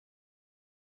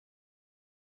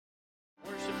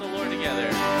the Lord together.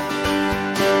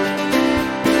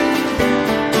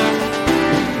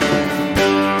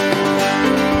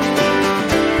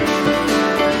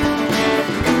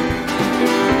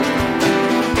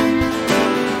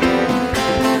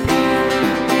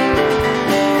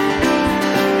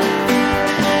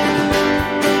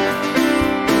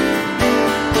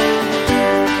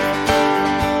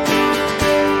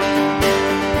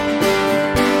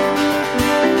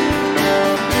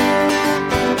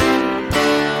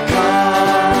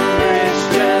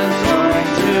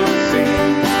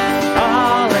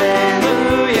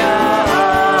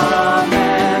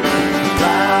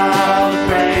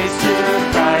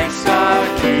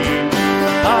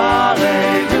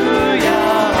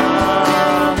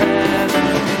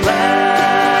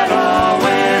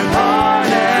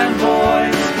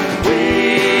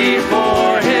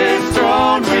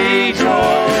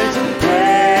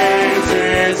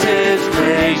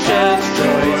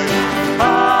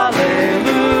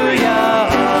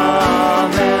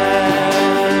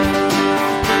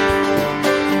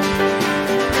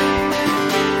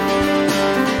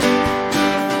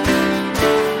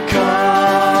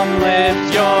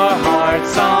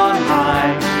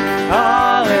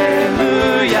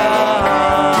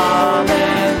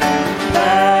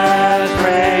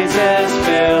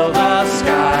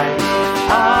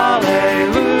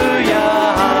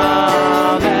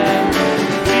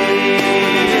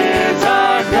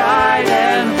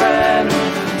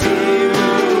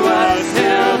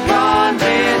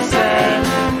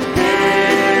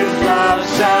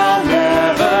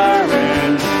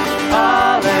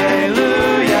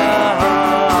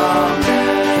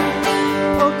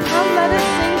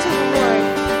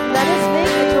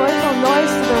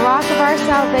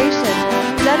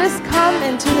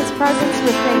 Presence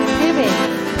with thanksgiving.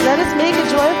 Let us make a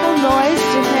joyful noise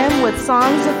to him with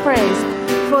songs of praise.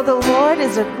 For the Lord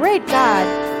is a great God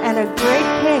and a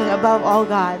great King above all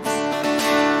gods.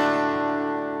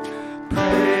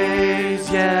 Praise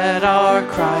yet our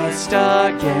Christ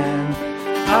again.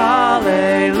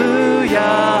 Alleluia,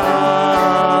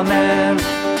 amen.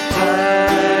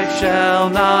 Plague shall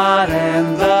not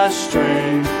end the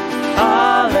strain.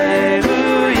 Alleluia,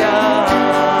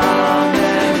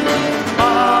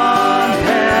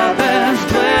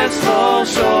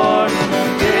 shore,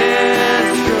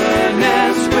 His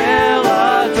goodness will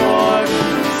adore,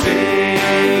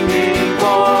 singing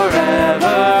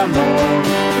forevermore.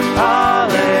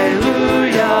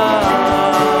 Alleluia,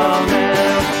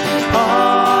 amen.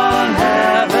 On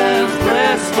heaven's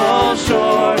blissful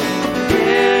shore,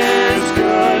 His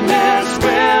goodness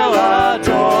will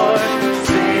adore,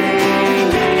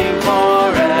 singing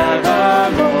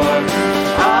forevermore.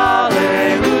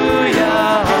 Alleluia.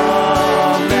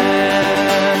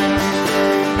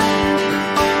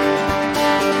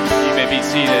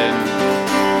 Seated.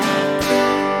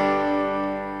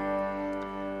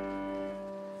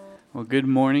 Well, good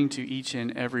morning to each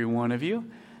and every one of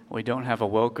you. We don't have a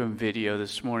welcome video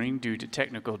this morning due to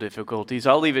technical difficulties.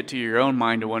 I'll leave it to your own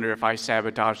mind to wonder if I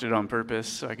sabotaged it on purpose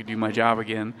so I could do my job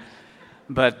again.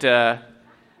 But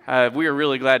we are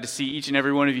really glad to see each and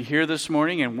every one of you here this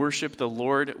morning and worship the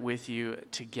Lord with you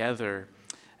together.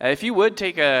 If you would,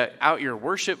 take out your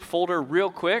worship folder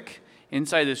real quick.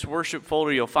 Inside this worship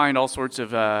folder, you'll find all sorts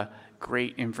of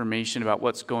great information about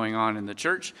what's going on in the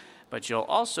church, but you'll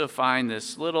also find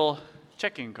this little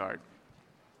check-in card.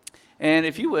 And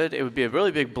if you would, it would be a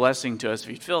really big blessing to us if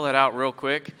you'd fill that out real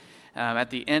quick.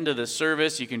 At the end of the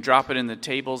service, you can drop it in the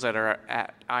tables that are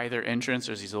at either entrance.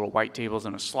 There's these little white tables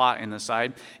and a slot in the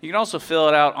side. You can also fill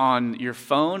it out on your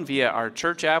phone via our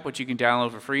church app, which you can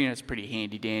download for free, and it's pretty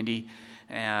handy-dandy,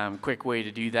 quick way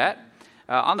to do that.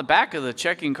 On the back of the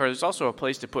check-in card, there's also a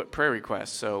place to put prayer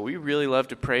requests. So we really love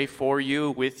to pray for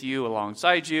you, with you,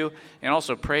 alongside you, and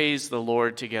also praise the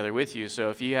Lord together with you. So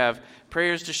if you have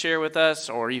prayers to share with us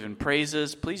or even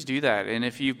praises, please do that. And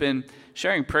if you've been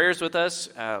sharing prayers with us,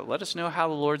 let us know how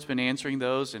the Lord's been answering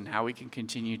those and how we can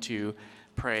continue to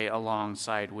pray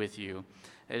alongside with you.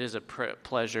 It is a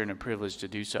pleasure and a privilege to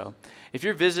do so. If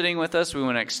you're visiting with us, we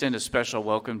want to extend a special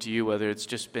welcome to you, whether it's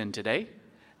just been today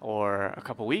or a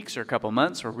couple weeks or a couple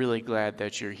months. We're really glad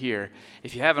that you're here.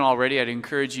 If you haven't already, I'd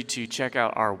encourage you to check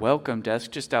out our welcome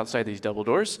desk just outside these double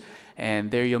doors.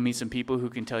 And there you'll meet some people who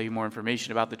can tell you more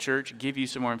information about the church, give you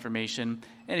some more information.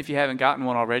 And if you haven't gotten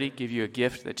one already, give you a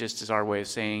gift that just is our way of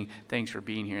saying thanks for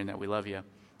being here and that we love you.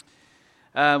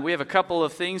 We have a couple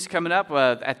of things coming up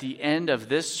at the end of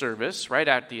this service, right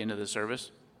at the end of the service,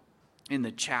 in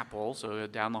the chapel, so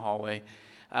down the hallway.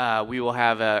 We will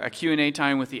have a Q&A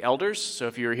time with the elders. So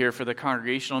if you were here for the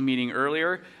congregational meeting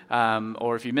earlier,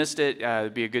 or if you missed it,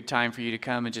 it'd be a good time for you to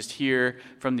come and just hear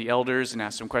from the elders and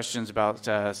ask some questions about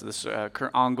this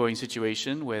ongoing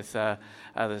situation with the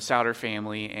Souter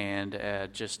family, and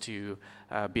just to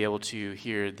be able to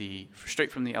hear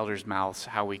straight from the elders' mouths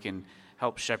how we can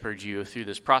help shepherd you through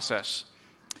this process.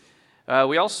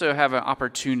 We also have a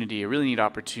really neat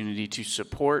opportunity to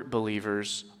support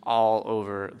believers all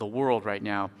over the world right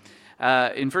now.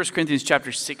 In 1 Corinthians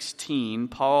chapter 16,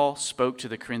 Paul spoke to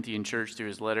the Corinthian church through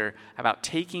his letter about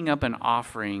taking up an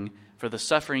offering for the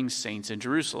suffering saints in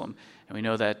Jerusalem. And we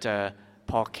know that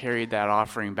Paul carried that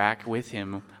offering back with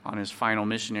him on his final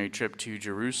missionary trip to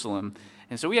Jerusalem.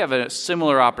 And so we have a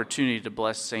similar opportunity to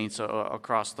bless saints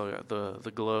across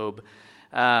the globe.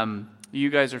 You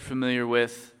guys are familiar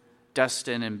with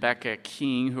Dustin and Becca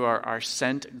King, who are our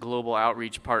Sent Global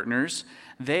Outreach partners.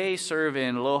 They serve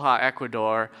in Loja,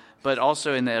 Ecuador, but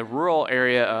also in the rural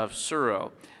area of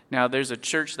Suro. Now, there's a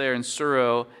church there in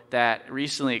Suro that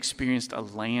recently experienced a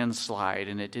landslide,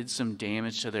 and it did some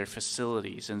damage to their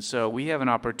facilities. And so we have an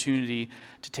opportunity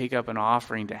to take up an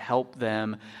offering to help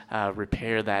them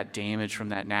repair that damage from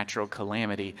that natural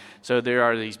calamity. So there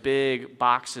are these big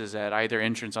boxes at either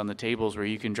entrance on the tables where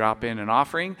you can drop in an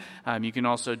offering. You can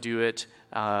also do it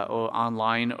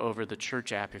online over the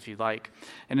church app if you'd like.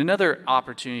 And another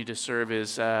opportunity to serve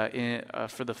is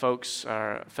for the folks,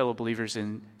 our fellow believers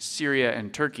in Syria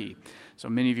and Turkey. So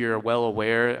many of you are well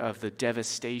aware of the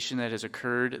devastation that has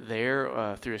occurred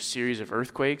there through a series of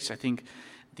earthquakes. I think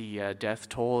the death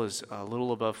toll is a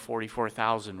little above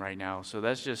 44,000 right now. So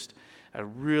that's just a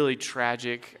really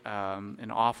tragic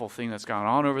and awful thing that's gone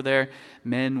on over there.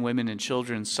 Men, women, and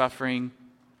children suffering.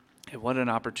 And what an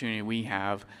opportunity we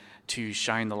have to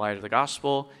shine the light of the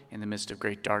gospel in the midst of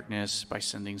great darkness by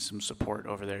sending some support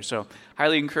over there. So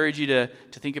highly encourage you to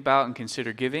think about and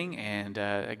consider giving. And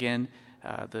again,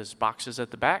 there's boxes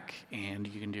at the back, and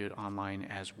you can do it online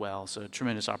as well. So a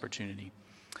tremendous opportunity.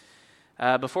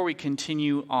 Before we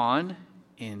continue on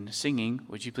in singing,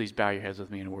 would you please bow your heads with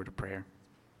me in a word of prayer?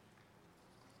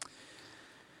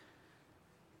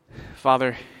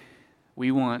 Father,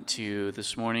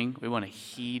 this morning, we want to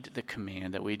heed the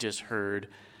command that we just heard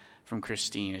from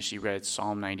Christine as she read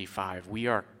Psalm 95. We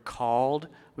are called,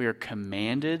 we are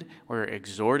commanded, we're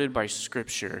exhorted by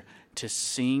Scripture to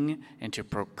sing and to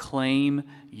proclaim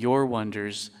your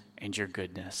wonders and your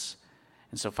goodness.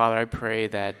 And so, Father, I pray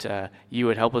that you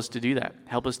would help us to do that.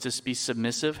 Help us to be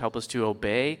submissive. Help us to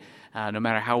obey, no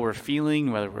matter how we're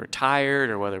feeling, whether we're tired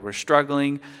or whether we're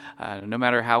struggling, no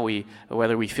matter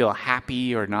whether we feel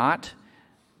happy or not,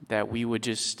 that we would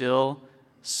just still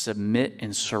submit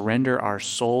and surrender our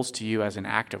souls to you as an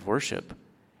act of worship,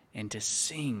 and to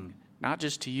sing, not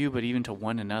just to you, but even to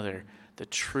one another, the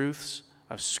truths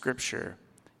of Scripture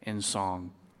in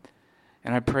song.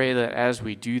 And I pray that as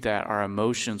we do that, our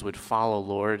emotions would follow,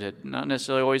 Lord. It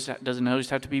doesn't always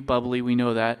have to be bubbly, we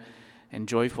know that, and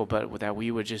joyful, but that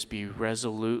we would just be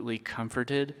resolutely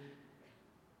comforted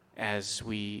as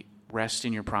we rest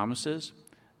in your promises,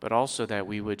 but also that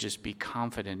we would just be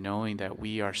confident knowing that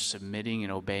we are submitting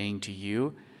and obeying to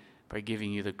you by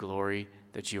giving you the glory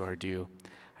that you are due.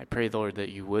 I pray, Lord, that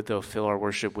you would, though, fill our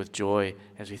worship with joy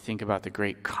as we think about the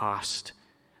great cost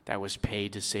that was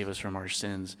paid to save us from our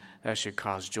sins. That should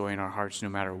cause joy in our hearts no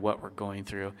matter what we're going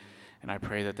through. And I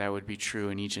pray that that would be true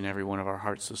in each and every one of our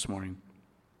hearts this morning.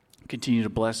 Continue to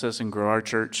bless us and grow our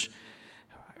church.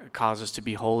 Cause us to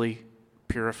be holy.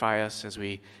 Purify us as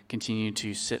we continue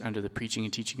to sit under the preaching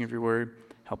and teaching of your word.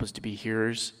 Help us to be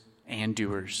hearers and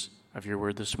doers of your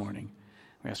word this morning.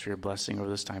 We ask for your blessing over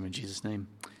this time in Jesus' name.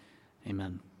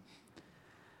 Amen.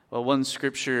 Well, one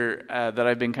scripture that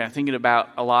I've been kind of thinking about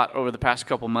a lot over the past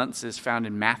couple months is found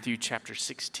in Matthew chapter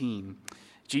 16.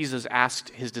 Jesus asked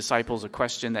his disciples a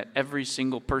question that every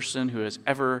single person who has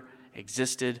ever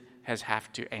existed has have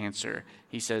to answer.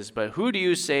 He says, "But who do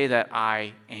you say that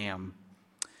I am?"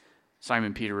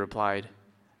 Simon Peter replied,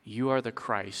 "You are the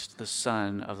Christ, the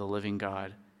Son of the living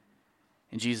God."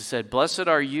 And Jesus said, "Blessed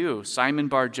are you, Simon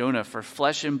Bar-Jonah, for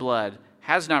flesh and blood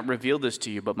has not revealed this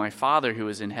to you, but my Father who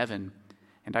is in heaven.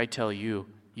 And I tell you,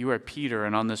 you are Peter,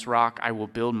 and on this rock I will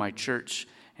build my church,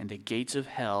 and the gates of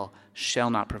hell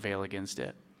shall not prevail against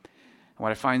it." And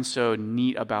what I find so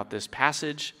neat about this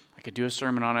passage, I could do a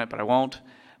sermon on it, but I won't,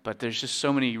 but there's just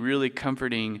so many really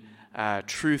comforting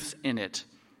truths in it.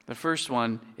 The first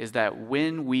one is that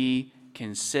when we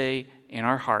can say in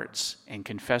our hearts and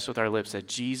confess with our lips that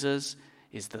Jesus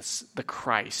is the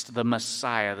Christ, the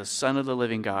Messiah, the Son of the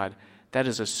living God, that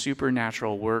is a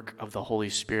supernatural work of the Holy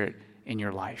Spirit in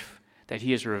your life, that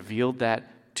he has revealed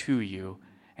that to you,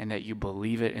 and that you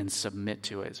believe it and submit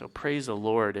to it. So praise the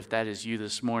Lord if that is you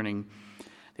this morning.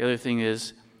 The other thing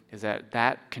is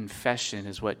that confession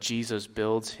is what Jesus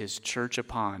builds his church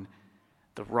upon.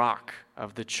 The rock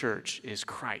of the church is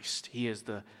Christ. He is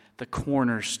the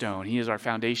cornerstone. He is our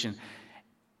foundation.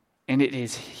 And it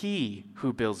is he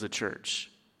who builds the church.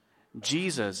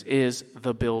 Jesus is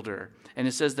the builder. And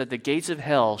it says that the gates of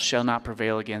hell shall not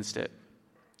prevail against it.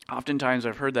 Oftentimes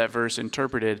I've heard that verse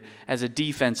interpreted as a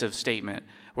defensive statement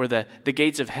where the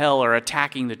gates of hell are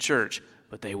attacking the church,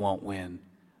 but they won't win.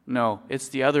 No, it's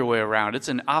the other way around. It's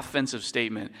an offensive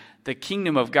statement. The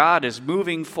kingdom of God is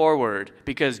moving forward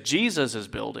because Jesus is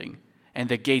building, and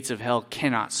the gates of hell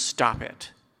cannot stop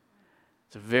it.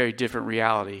 It's a very different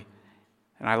reality,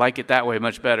 and I like it that way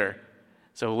much better.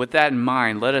 So with that in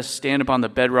mind, let us stand upon the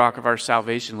bedrock of our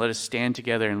salvation. Let us stand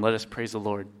together and let us praise the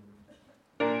Lord.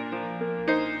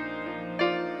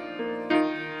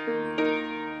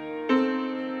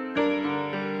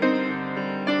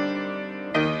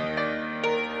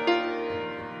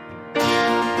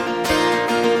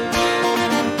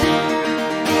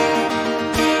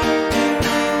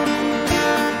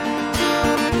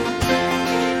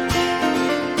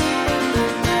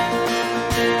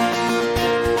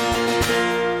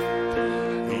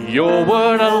 Your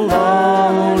word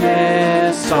alone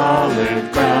is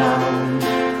solid ground,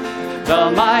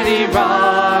 the mighty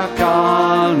rock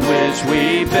on which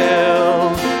we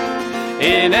build.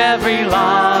 In every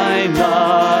line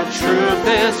the truth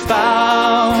is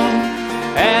found,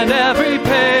 and every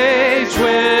page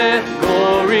with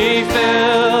glory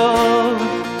filled.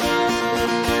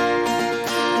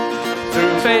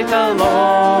 Through faith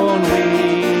alone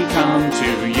we come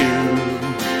to you.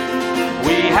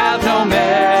 We have no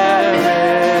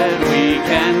merit we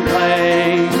can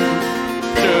claim,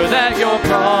 sure that your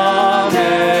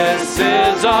promises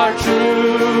are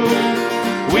true.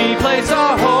 We place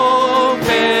our hope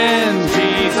in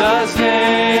Jesus'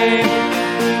 name.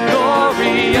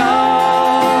 Gloria,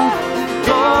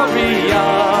 Gloria,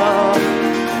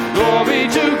 glory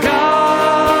to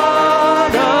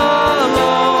God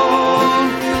alone.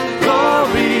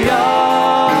 Gloria,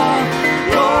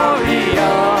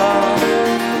 Gloria,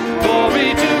 glory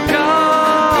to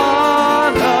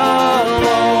God alone.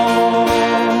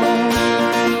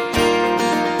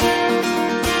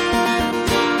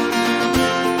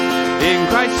 In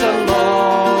Christ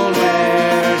alone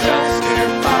we're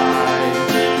justified.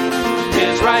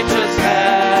 His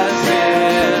righteousness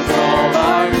is all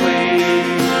our plea.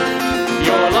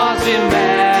 Your lost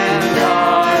demands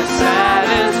are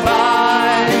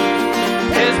satisfied.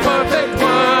 His perfect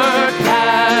work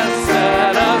has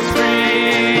set us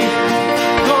free.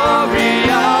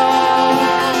 Gloria,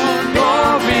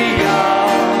 Gloria,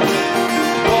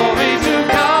 glory to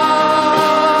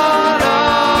God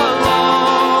alone.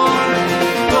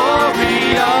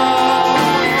 Gloria,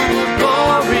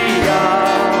 Gloria,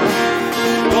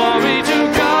 glory to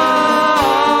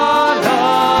God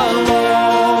alone.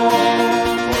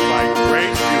 For by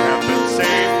grace you have been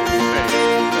saved through faith.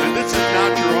 And this is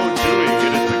not your own doing,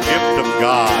 it is the gift of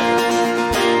God,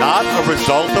 not a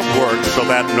result of works, so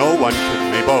that no one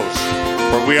may boast.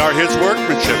 For we are his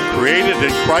workmanship, created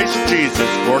in Christ Jesus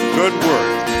for good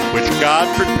works, which God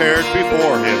prepared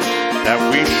beforehand that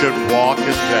we should walk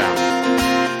in them.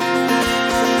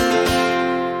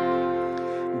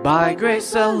 By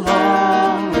grace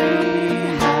alone we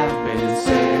have been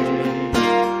saved.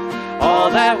 All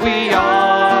that we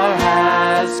are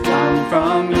has come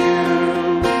from you.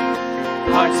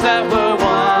 Hearts that were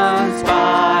once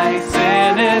by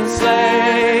sin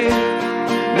enslaved,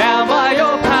 now by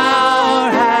your power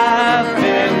have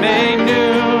been made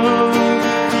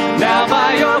new. Now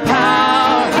by your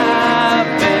power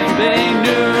have been made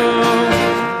new.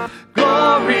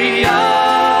 Gloria,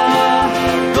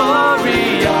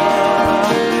 Gloria,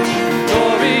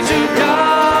 glory to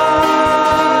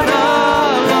God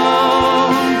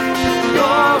alone.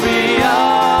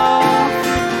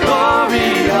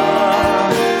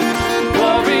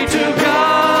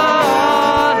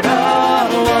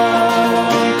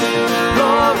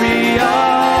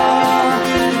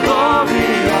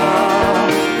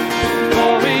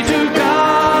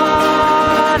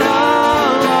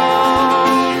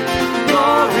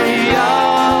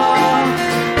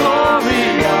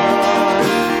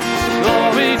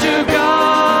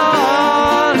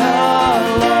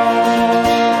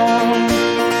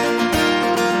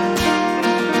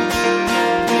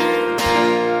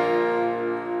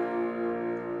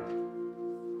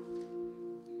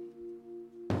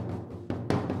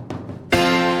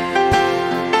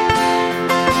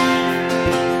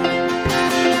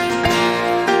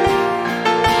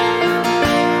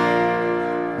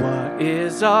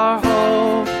 is our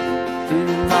hope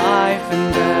in life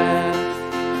and death.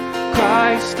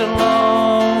 Christ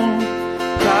alone,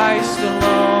 Christ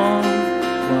alone.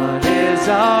 What is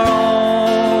our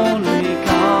only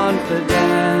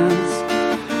confidence?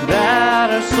 That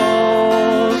our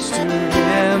souls to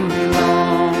Him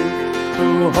belong,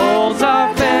 who holds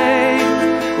our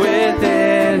faith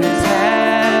within His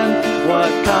hand.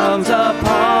 What comes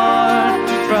apart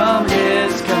from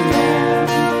His command,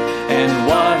 and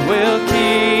what will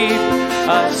keep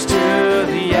us to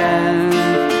the end?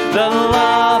 The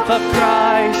love of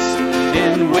Christ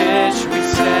in which we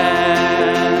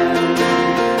stand.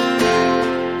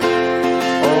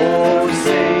 Oh,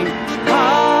 sing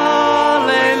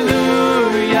hallelujah,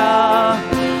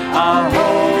 our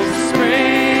hope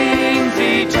springs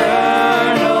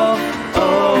eternal.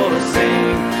 Oh,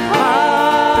 sing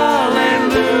hallelujah,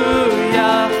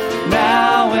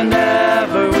 now and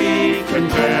ever we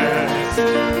confess,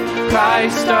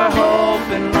 Christ our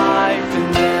hope in life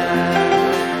and death.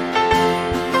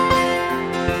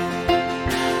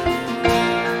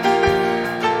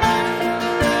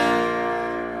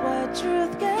 What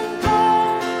truth can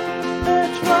calm the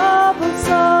troubled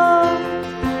soul?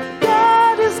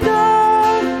 God is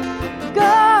good,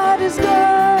 God is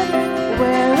good.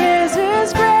 Where is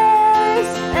His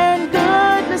grace and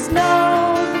goodness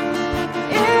known?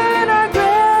 In our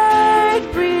great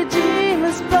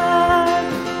Redeemer's blood,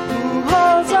 who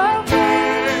holds our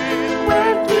faith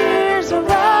when fears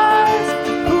arise,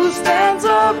 who stands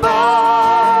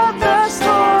above the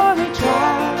stormy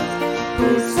trials,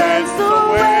 who sends the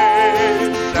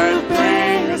waves to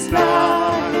bring us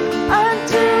nigh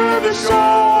unto the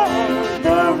shore,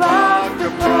 the rock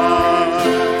of pride.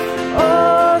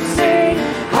 Oh, sing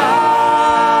hallelujah,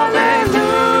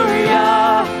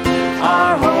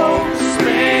 our hope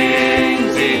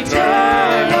springs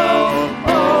eternal.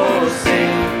 Oh,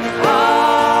 sing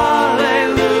hallelujah,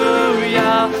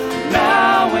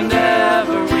 now and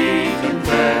ever we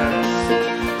confess,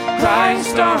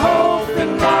 Christ our hope in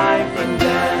life and death.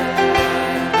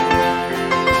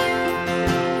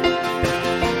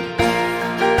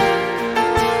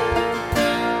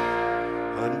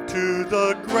 Unto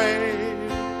the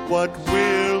grave, what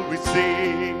will we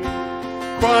sing?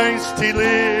 Christ He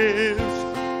lives,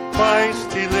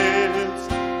 Christ He lives.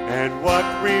 And what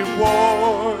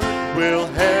reward will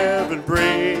heaven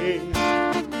bring?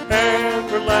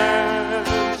 Everlasting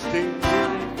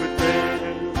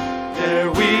goodness. There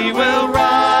we will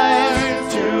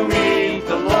rise to meet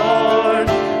the Lord,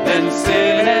 then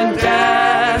sin and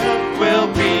death will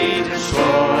be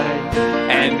destroyed,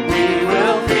 and we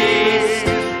will feast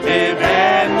in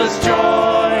endless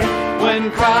joy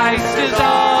when Christ is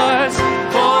ours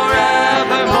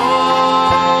forevermore.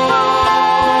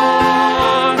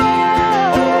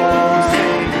 Oh,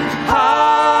 sing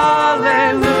hallelujah,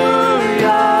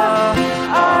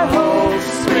 our hope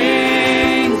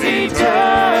springs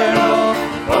eternal.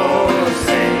 Oh,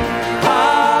 sing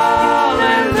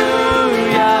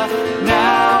hallelujah,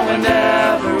 now and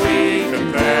ever we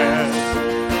confess,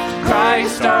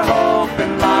 Christ our hope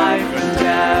in life and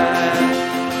death.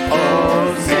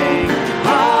 Oh, sing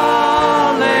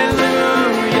hallelujah,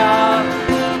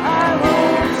 our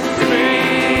hope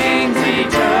springs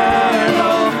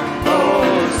eternal.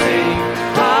 Oh, sing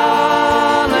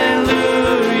hallelujah,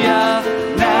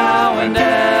 now and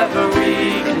ever we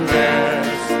confess,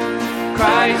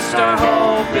 Christ our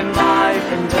hope in life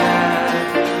and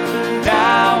death.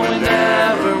 Now and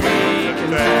ever we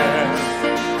confess,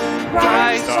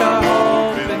 Christ our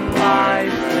hope in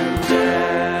life and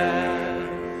death.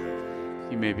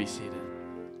 You may be seated.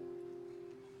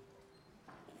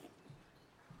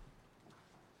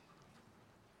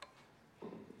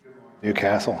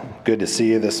 Newcastle, good to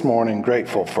see you this morning.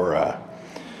 Grateful for a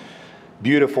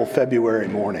beautiful February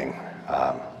morning.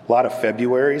 A lot of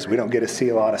Februaries, we don't get to see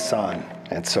a lot of sun.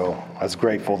 And so I was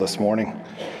grateful this morning.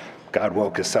 God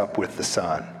woke us up with the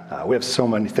sun. We have so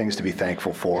many things to be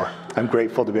thankful for. I'm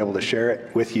grateful to be able to share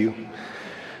it with you,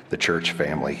 the church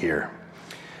family here.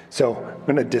 So I'm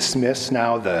going to dismiss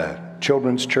now the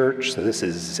children's church. So this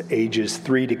is ages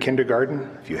 3 to kindergarten,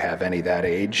 if you have any that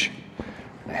age.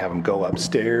 I have them go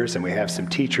upstairs, and we have some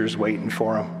teachers waiting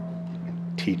for them.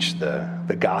 Teach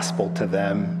the gospel to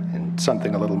them and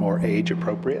something a little more age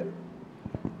appropriate.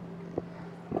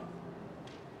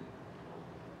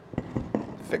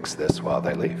 Fix this while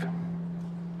they leave.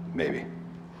 Maybe.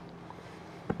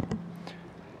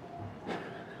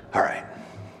 All right.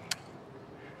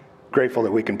 Grateful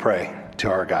that we can pray to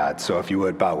our God. So if you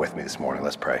would bow with me this morning,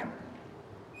 let's pray.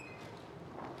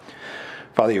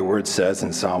 Father, your word says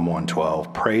in Psalm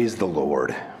 112, praise the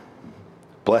Lord.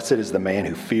 Blessed is the man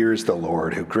who fears the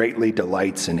Lord, who greatly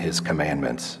delights in his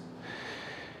commandments.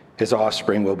 His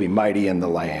offspring will be mighty in the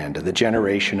land. The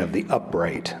generation of the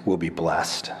upright will be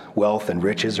blessed. Wealth and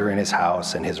riches are in his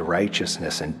house, and his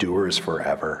righteousness endures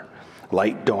forever.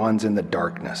 Light dawns in the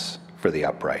darkness for the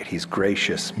upright. He's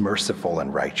gracious, merciful,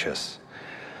 and righteous.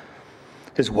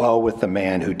 It is well with the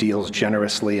man who deals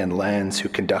generously and lends, who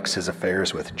conducts his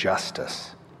affairs with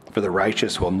justice. For the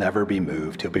righteous will never be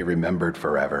moved. He'll be remembered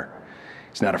forever.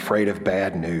 He's not afraid of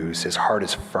bad news. His heart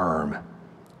is firm,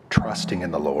 trusting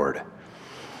in the Lord.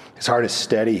 His heart is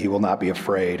steady. He will not be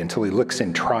afraid until he looks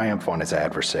in triumph on his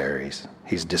adversaries.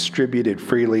 He's distributed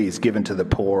freely. He's given to the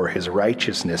poor. His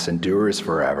righteousness endures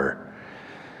forever.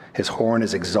 His horn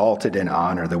is exalted in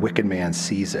honor. The wicked man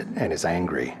sees it and is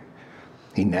angry.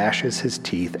 He gnashes his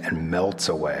teeth and melts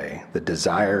away. The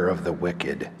desire of the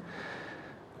wicked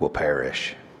will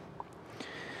perish.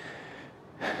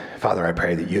 Father, I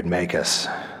pray that you'd make us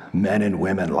men and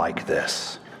women like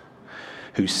this,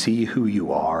 who see who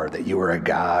you are, that you are a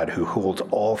God who holds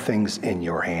all things in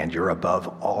your hand. You're above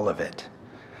all of it,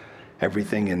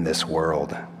 everything in this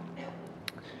world.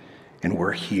 And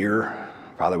we're here.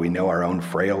 Father, we know our own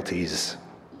frailties.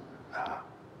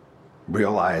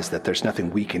 Realize that there's nothing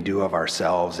we can do of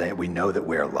ourselves, and we know that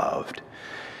we're loved,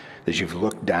 that you've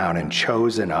looked down and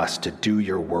chosen us to do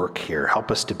your work here.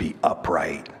 Help us to be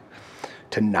upright,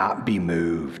 to not be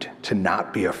moved, to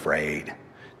not be afraid,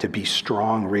 to be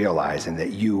strong, realizing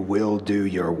that you will do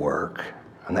your work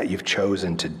and that you've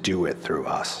chosen to do it through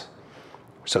us.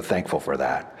 We're so thankful for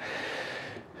that.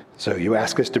 So you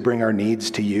ask us to bring our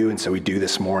needs to you, and so we do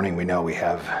this morning. We know we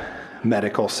have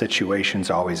medical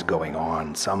situations always going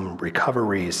on, some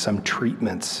recoveries, some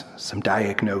treatments, some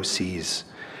diagnoses.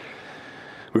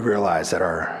 We realize that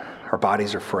our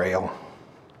bodies are frail,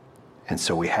 and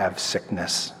so we have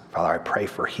sickness. Father, I pray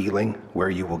for healing where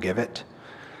you will give it.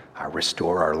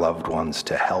 Restore our loved ones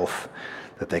to health,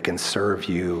 that they can serve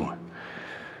you.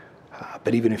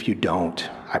 But even if you don't,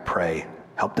 I pray,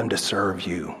 help them to serve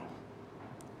you.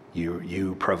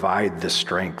 You provide the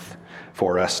strength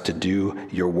for us to do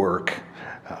your work,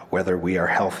 whether we are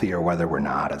healthy or whether we're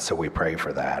not. And so we pray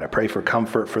for that. I pray for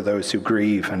comfort for those who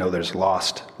grieve. I know there's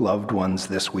lost loved ones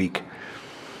this week.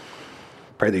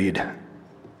 Pray that you'd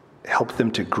help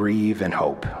them to grieve and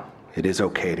hope. It is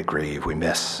okay to grieve. We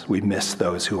miss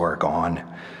those who are gone.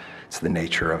 It's the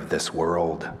nature of this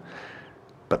world.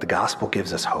 But the gospel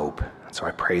gives us hope. So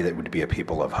I pray that we'd be a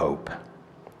people of hope.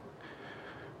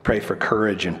 Pray for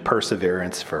courage and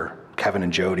perseverance for Kevin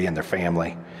and Jody and their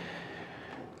family.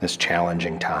 This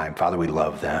challenging time. Father, we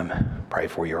love them. Pray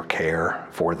for your care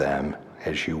for them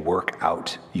as you work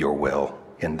out your will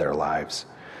in their lives.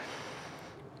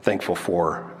 Thankful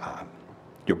for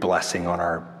your blessing on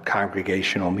our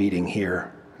congregational meeting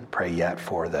here. Pray yet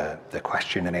for the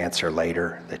question and answer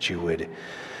later, that you would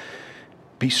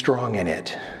be strong in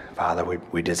it. Father,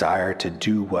 we desire to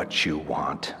do what you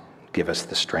want. Give us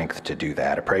the strength to do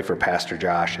that. I pray for Pastor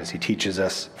Josh as he teaches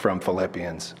us from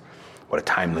Philippians. What a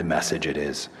timely message it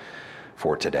is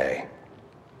for today.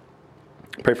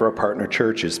 Pray for our partner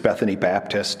churches, Bethany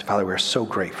Baptist. Father, we're so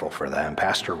grateful for them.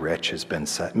 Pastor Rich has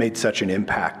made such an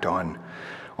impact on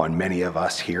many of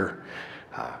us here,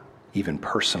 even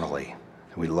personally.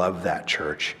 We love that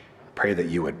church. Pray that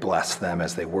you would bless them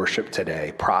as they worship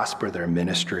today, prosper their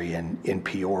ministry in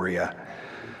Peoria.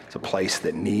 It's a place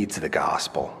that needs the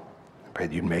gospel. Pray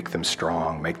that you'd make them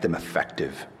strong, make them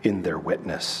effective in their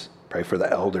witness. Pray for the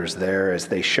elders there as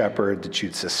they shepherd, that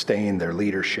you'd sustain their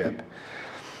leadership,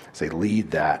 as they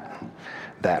lead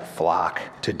that flock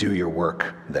to do your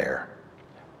work there.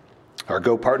 Our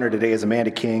Go partner today is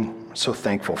Amanda King. I'm so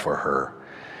thankful for her.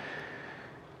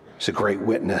 She's a great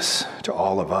witness to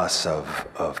all of us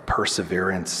of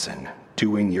perseverance and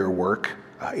doing your work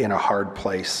in a hard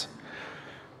place.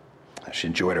 She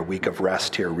enjoyed a week of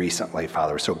rest here recently.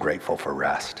 Father, we're so grateful for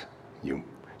rest.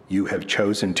 You have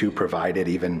chosen to provide it,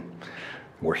 even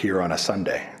we're here on a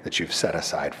Sunday, that you've set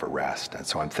aside for rest. And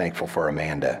so I'm thankful for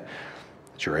Amanda,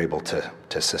 that you're able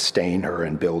to sustain her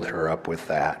and build her up with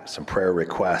that. Some prayer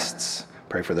requests.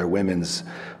 Pray for their women's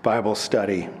Bible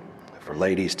study, for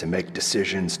ladies to make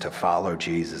decisions to follow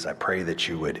Jesus. I pray that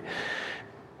you would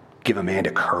give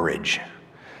Amanda courage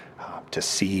to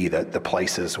see the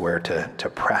places where to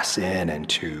press in and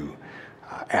to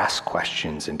ask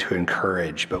questions and to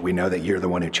encourage. But we know that you're the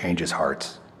one who changes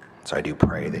hearts. So I do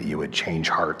pray that you would change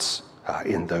hearts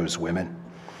in those women.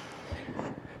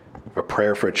 A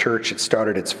prayer for a church that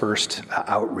started its first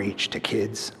outreach to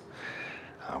kids.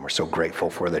 We're so grateful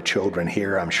for the children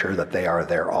here. I'm sure that they are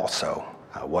there also.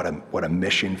 What a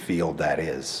mission field that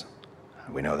is.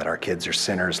 We know that our kids are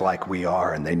sinners like we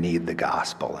are, and they need the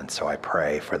gospel. And so I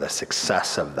pray for the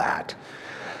success of that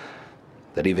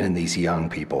even in these young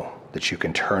people, that you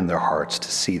can turn their hearts to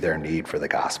see their need for the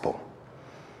gospel.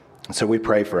 And so we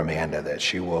pray for Amanda that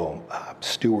she will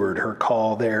steward her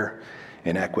call there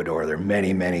in Ecuador. There are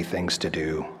many, many things to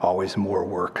do, always more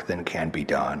work than can be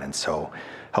done. And so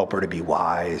help her to be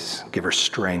wise, give her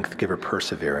strength, give her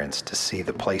perseverance to see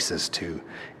the places to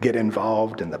get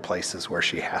involved and the places where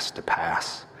she has to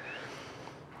pass.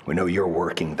 We know you're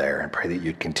working there and pray that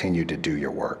you'd continue to do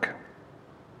your work.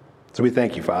 So we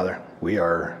thank you, Father. We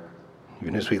are,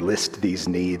 even as we list these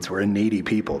needs, we're a needy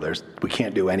people. We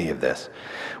can't do any of this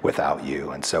without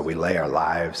you. And so we lay our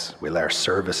lives, we lay our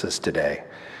services today,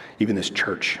 even this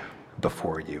church,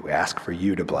 before you. We ask for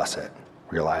you to bless it,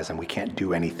 realizing we can't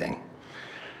do anything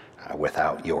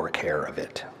without your care of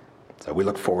it. So we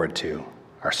look forward to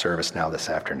our service now this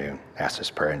afternoon. Ask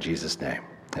this prayer in Jesus' name.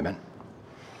 Amen.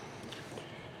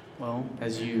 Well,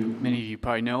 as many of you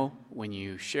probably know, when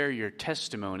you share your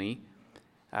testimony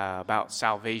about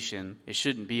salvation, it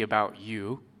shouldn't be about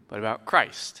you, but about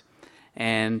Christ.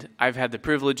 And I've had the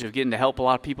privilege of getting to help a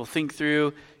lot of people think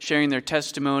through sharing their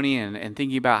testimony and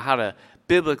thinking about how to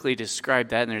biblically describe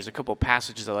that. And there's a couple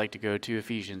passages I like to go to,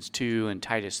 Ephesians 2 and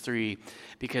Titus 3,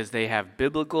 because they have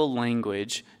biblical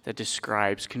language that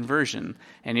describes conversion.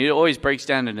 And it always breaks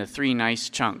down into three nice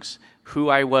chunks: who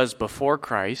I was before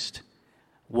Christ,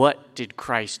 what did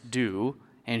Christ do,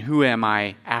 and who am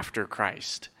I after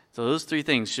Christ? So those three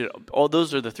things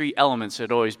those are the three elements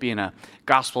that always be in a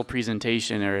gospel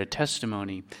presentation or a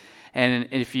testimony. And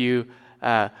if you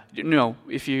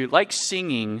if you like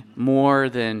singing more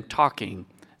than talking,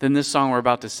 then this song we're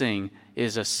about to sing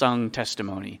is a sung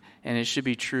testimony. And it should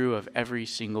be true of every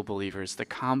single believer. It's the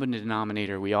common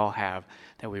denominator we all have,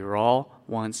 that we were all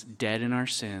once dead in our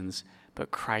sins,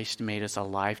 but Christ made us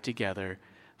alive together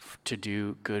to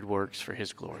do good works for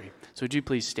his glory. So would you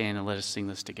please stand and let us sing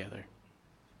this together?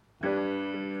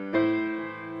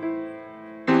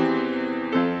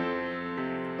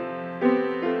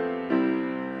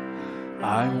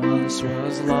 I once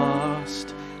was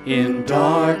lost in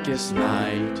darkest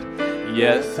night,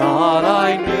 yet thought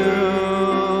I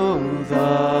knew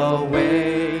the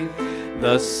way.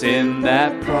 The sin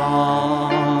that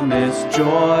promised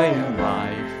joy and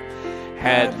life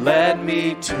had led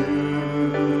me to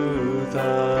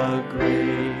the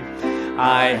grave.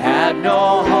 I had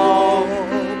no hope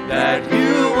that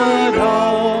you would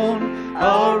own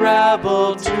a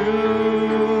rebel to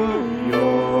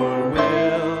your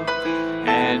will.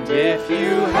 And if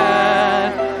you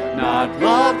had not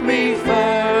loved me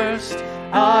first,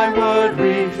 I would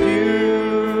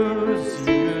refuse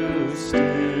you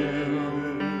still.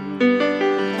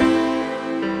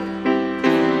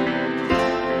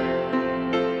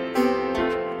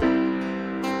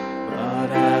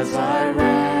 As I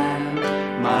ran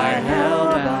my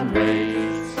hell-bound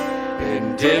race,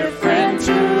 indifferent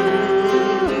to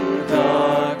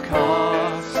the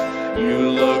cost, you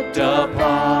looked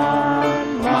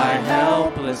upon my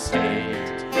helpless state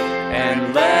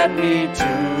and led me to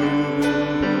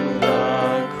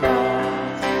the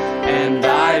cross. And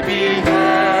I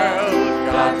beheld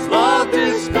God's love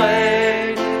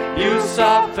displayed. You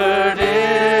suffered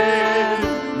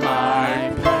in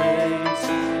my place.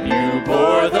 You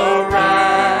bore the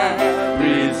wrath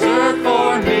reserved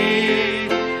for me.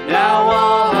 Now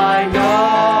all I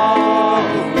know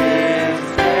is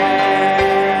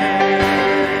grace.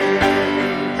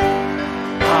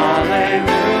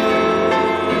 Hallelujah.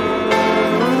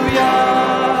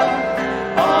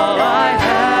 All I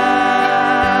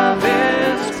have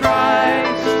is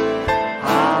Christ.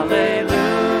 Hallelujah.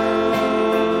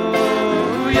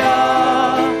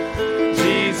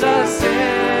 Jesus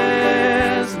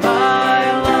is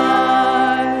my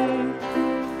life.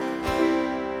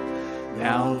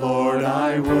 Now, Lord,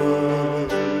 I would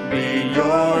be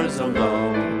yours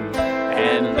alone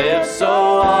and live so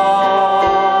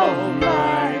all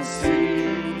might see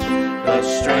the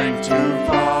strength to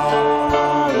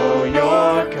follow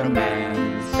your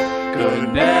commands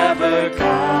could never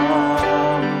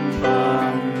come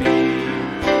from me.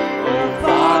 Oh,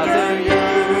 Father,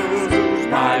 use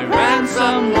my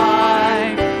ransom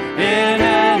life in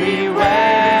any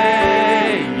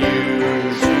way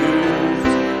you choose,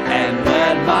 and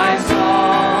let my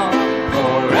song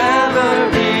forever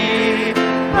be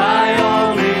my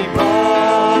only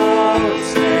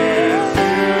boast is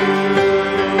you.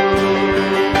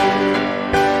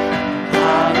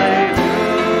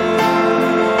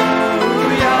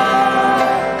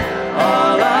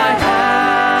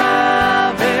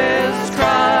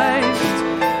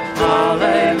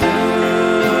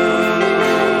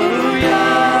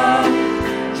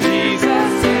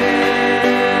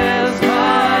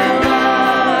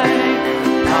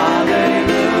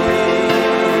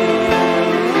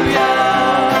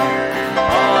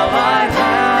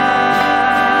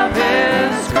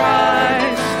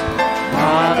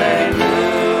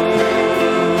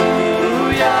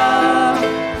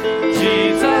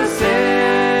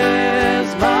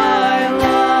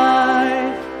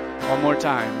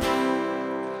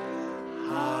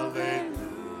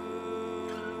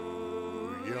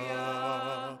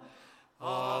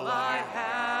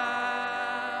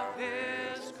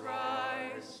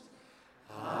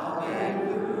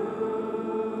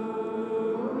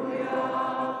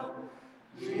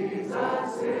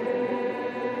 You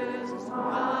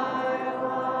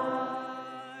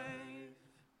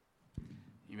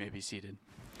may be seated.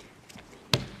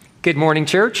 Good morning,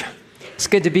 church. It's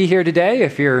good to be here today.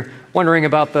 If you're wondering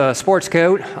about the sports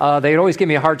coat, they'd always give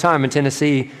me a hard time in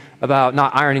Tennessee about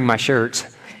not ironing my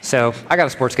shirts. So I got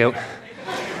a sports coat.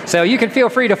 So you can feel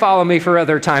free to follow me for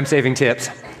other time-saving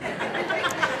tips.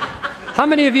 How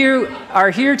many of you are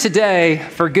here today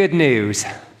for good news?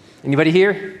 Anybody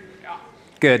here?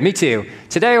 Good, me too.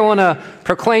 Today I want to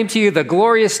proclaim to you the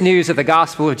glorious news of the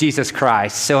gospel of Jesus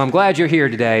Christ. So I'm glad you're here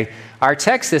today. Our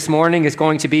text this morning is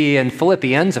going to be in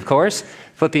Philippians, of course.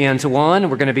 Philippians 1.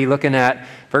 We're going to be looking at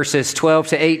verses 12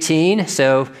 to 18.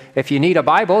 So if you need a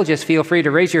Bible, just feel free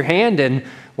to raise your hand and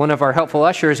one of our helpful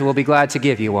ushers will be glad to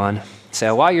give you one.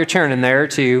 So while you're turning there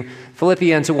to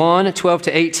Philippians 1, 12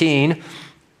 to 18,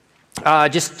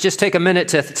 just take a minute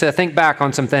to think back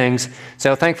on some things.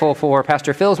 So thankful for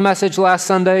Pastor Phil's message last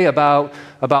Sunday about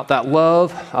that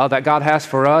love that God has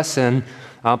for us and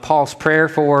Paul's prayer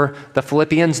for the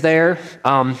Philippians there.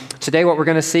 Today what we're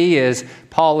going to see is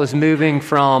Paul is moving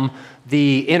from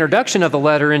the introduction of the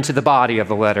letter into the body of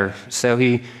the letter. So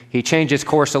he changes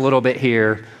course a little bit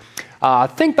here.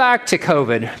 Think back to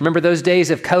COVID. Remember those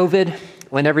days of COVID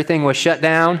when everything was shut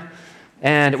down?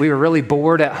 And we were really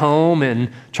bored at home and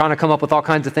trying to come up with all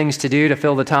kinds of things to do to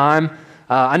fill the time.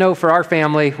 I know for our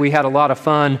family, we had a lot of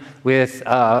fun with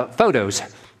photos,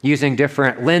 using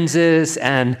different lenses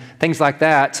and things like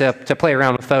that to play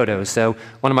around with photos. So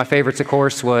one of my favorites, of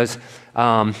course, was,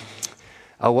 what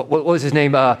was his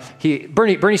name?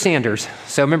 Bernie Sanders.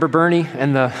 So remember Bernie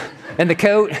and the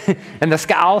coat and the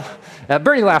scowl?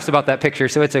 Bernie laughs about that picture,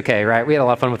 so it's okay, right? We had a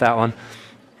lot of fun with that one.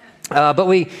 But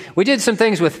we did some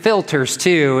things with filters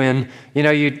too, and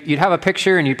you'd have a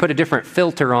picture and you'd put a different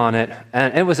filter on it,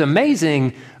 and it was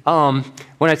amazing when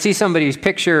I'd see somebody's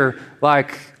picture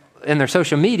like in their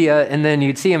social media, and then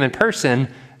you'd see them in person.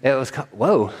 It was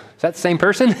whoa, is that the same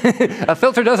person? A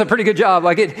filter does a pretty good job.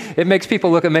 Like it makes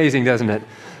people look amazing, doesn't it?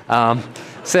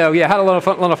 So yeah, had a lot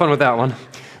of fun with that one.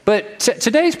 But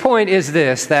today's point is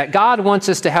this: that God wants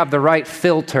us to have the right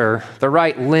filter, the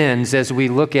right lens as we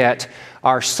look at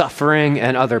our suffering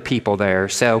and other people there.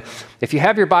 So if you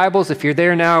have your Bibles, if you're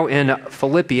there now in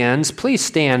Philippians, please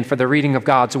stand for the reading of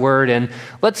God's Word, and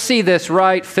let's see this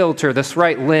right filter, this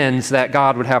right lens that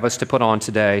God would have us to put on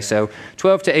today. So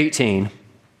 12 to 18.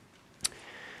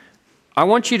 I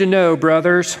want you to know,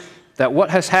 brothers, that what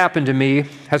has happened to me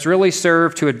has really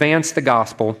served to advance the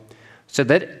gospel, so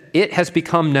that it has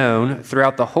become known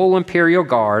throughout the whole imperial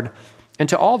guard and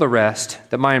to all the rest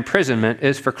that my imprisonment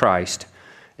is for Christ.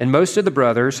 And most of the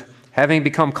brothers, having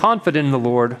become confident in the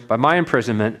Lord by my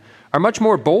imprisonment, are much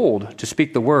more bold to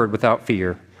speak the word without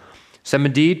fear. Some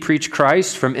indeed preach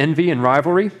Christ from envy and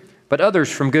rivalry, but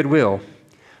others from goodwill.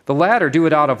 The latter do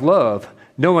it out of love,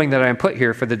 knowing that I am put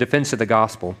here for the defense of the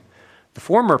gospel. The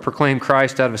former proclaim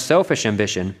Christ out of selfish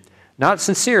ambition, not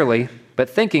sincerely, but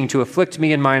thinking to afflict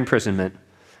me in my imprisonment.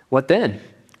 What then?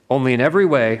 Only in every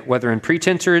way, whether in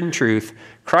pretense or in truth,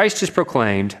 Christ is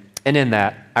proclaimed, and in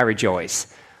that I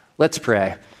rejoice. Let's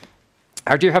pray.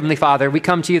 Our dear Heavenly Father, we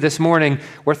come to you this morning.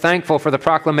 We're thankful for the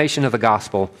proclamation of the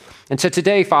gospel. And so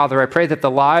today, Father, I pray that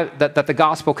the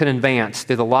gospel can advance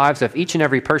through the lives of each and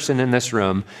every person in this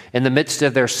room, in the midst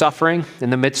of their suffering,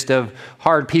 in the midst of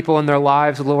hard people in their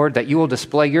lives, Lord, that you will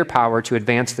display your power to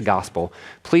advance the gospel.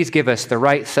 Please give us the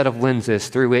right set of lenses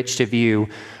through which to view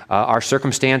our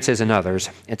circumstances and others.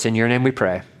 It's in your name we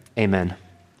pray. Amen.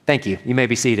 Thank you. You may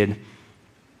be seated.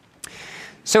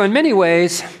 So in many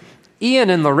ways,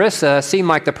 Ian and Larissa seem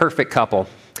like the perfect couple.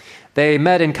 They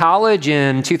met in college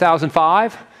in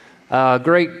 2005.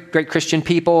 Great Christian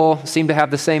people, seemed to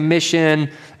have the same mission.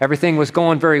 Everything was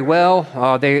going very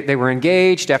well. They were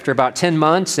engaged after about 10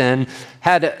 months and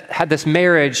had this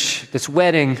marriage, this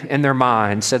wedding in their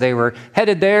mind. So they were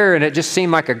headed there, and it just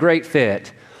seemed like a great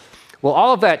fit. Well,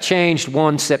 all of that changed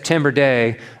one September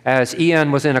day as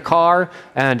Ian was in a car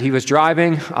and he was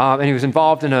driving and he was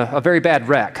involved in a very bad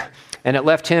wreck. And it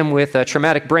left him with a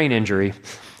traumatic brain injury,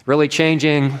 really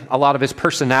changing a lot of his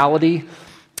personality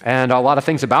and a lot of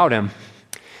things about him.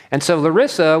 And so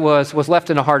Larissa was left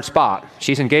in a hard spot.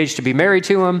 She's engaged to be married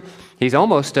to him. He's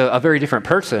almost a very different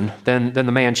person than the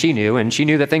man she knew, and she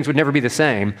knew that things would never be the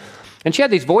same. And she had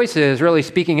these voices really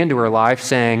speaking into her life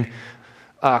saying,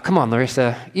 come on,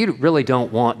 Larissa, you really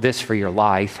don't want this for your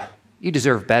life. You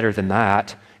deserve better than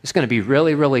that. It's going to be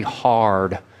really, really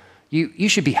hard. You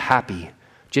should be happy.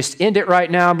 Just end it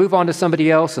right now, move on to somebody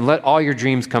else, and let all your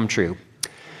dreams come true.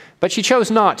 But she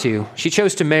chose not to. She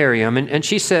chose to marry him. And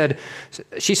she said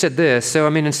this. So,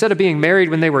 instead of being married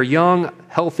when they were young,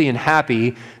 healthy, and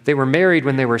happy, they were married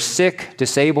when they were sick,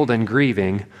 disabled, and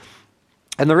grieving.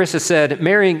 And Larissa said,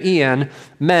 marrying Ian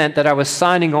meant that I was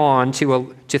signing on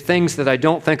to things that I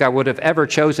don't think I would have ever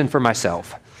chosen for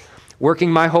myself.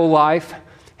 Working my whole life,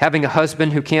 having a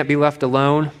husband who can't be left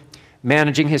alone,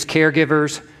 managing his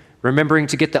caregivers, remembering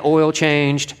to get the oil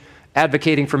changed,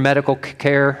 advocating for medical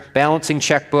care, balancing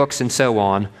checkbooks, and so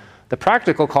on. The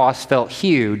practical costs felt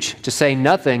huge, to say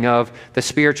nothing of the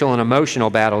spiritual and emotional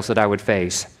battles that I would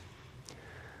face.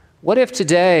 What if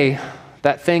today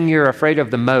that thing you're afraid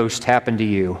of the most happened to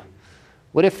you?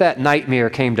 What if that nightmare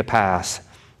came to pass?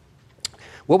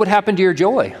 What would happen to your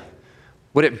joy?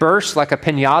 Would it burst like a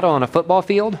piñata on a football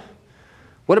field?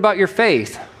 What about your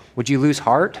faith? Would you lose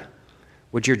heart?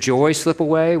 Would your joy slip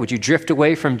away? Would you drift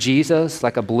away from Jesus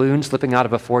like a balloon slipping out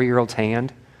of a 4-year-old's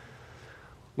hand?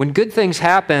 When good things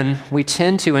happen, we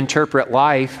tend to interpret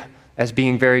life as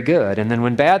being very good. And then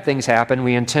when bad things happen,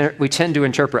 we tend to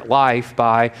interpret life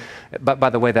by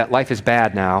the way that life is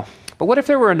bad now. But what if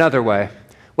there were another way?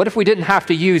 What if we didn't have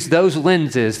to use those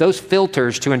lenses, those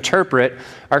filters to interpret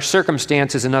our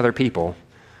circumstances and other people?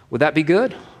 Would that be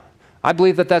good? I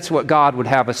believe that that's what God would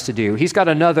have us to do. He's got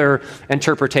another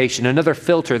interpretation, another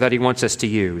filter that he wants us to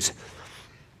use.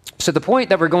 So the point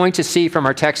that we're going to see from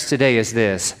our text today is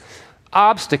this.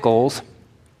 Obstacles,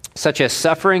 such as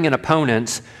suffering and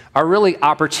opponents, are really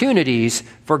opportunities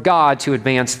for God to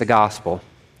advance the gospel.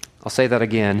 I'll say that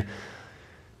again.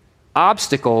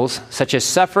 Obstacles, such as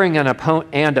suffering and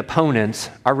opponents,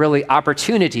 are really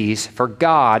opportunities for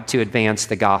God to advance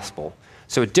the gospel.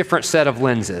 So a different set of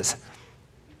lenses.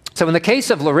 So in the case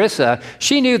of Larissa,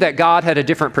 she knew that God had a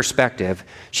different perspective.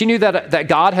 She knew that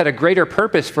God had a greater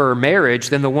purpose for her marriage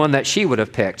than the one that she would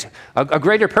have picked, a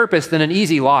greater purpose than an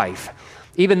easy life.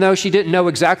 Even though she didn't know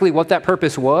exactly what that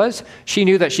purpose was, she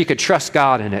knew that she could trust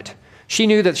God in it. She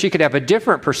knew that she could have a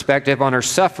different perspective on her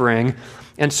suffering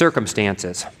and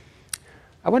circumstances.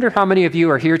 I wonder how many of you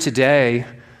are here today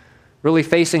really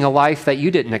facing a life that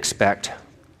you didn't expect.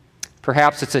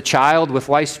 Perhaps it's a child with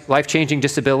life-changing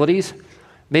disabilities.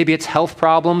 Maybe it's health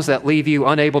problems that leave you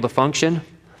unable to function.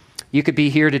 You could be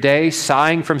here today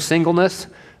sighing from singleness,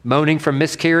 moaning from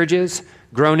miscarriages,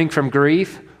 groaning from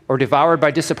grief, or devoured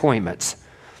by disappointments.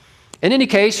 In any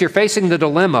case, you're facing the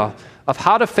dilemma of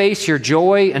how to face your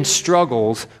joy and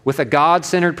struggles with a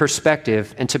God-centered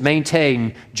perspective and to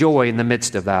maintain joy in the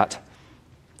midst of that.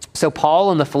 So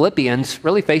Paul and the Philippians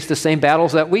really face the same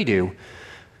battles that we do.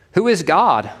 Who is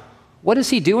God? What is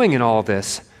he doing in all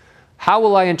this? How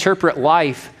will I interpret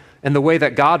life in the way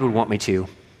that God would want me to?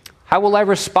 How will I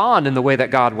respond in the way that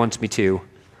God wants me to?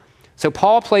 So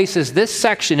Paul places this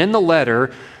section in the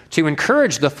letter to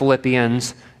encourage the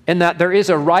Philippians in that there is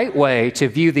a right way to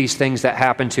view these things that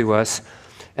happen to us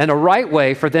and a right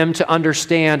way for them to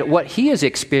understand what he is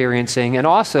experiencing and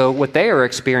also what they are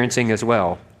experiencing as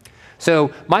well.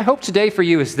 So my hope today for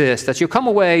you is this, that you'll come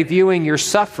away viewing your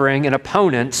suffering and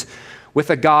opponents with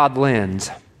a God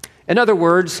lens. In other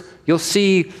words, you'll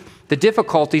see the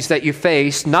difficulties that you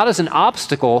face not as an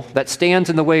obstacle that stands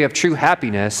in the way of true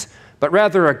happiness, but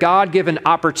rather a God-given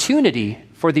opportunity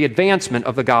for the advancement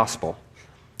of the gospel.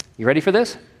 You ready for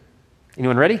this?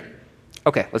 Anyone ready?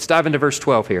 Okay, let's dive into verse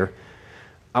 12 here.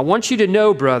 I want you to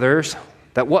know, brothers,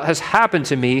 that what has happened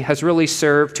to me has really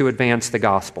served to advance the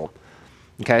gospel.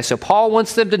 Okay, so Paul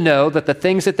wants them to know that the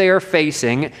things that they are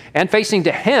facing and facing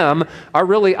to him are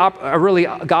really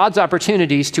God's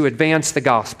opportunities to advance the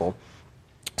gospel.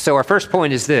 So our first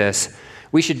point is this.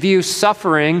 We should view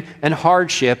suffering and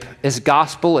hardship as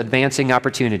gospel advancing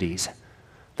opportunities.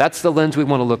 That's the lens we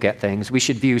want to look at things. We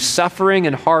should view suffering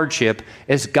and hardship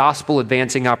as gospel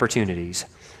advancing opportunities.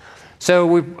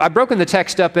 So I've broken the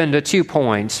text up into 2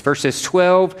 points. Verses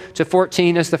 12 to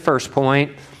 14 is the first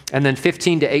point, and then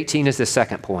 15 to 18 is the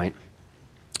second point.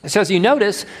 So as you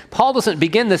notice, Paul doesn't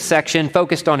begin this section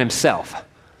focused on himself.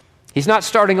 He's not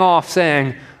starting off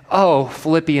saying, "Oh,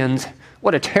 Philippians,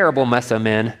 what a terrible mess I'm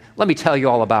in. Let me tell you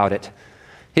all about it."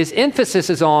 His emphasis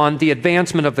is on the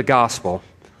advancement of the gospel.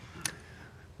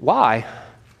 Why?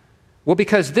 Well,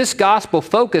 because this gospel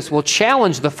focus will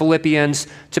challenge the Philippians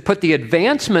to put the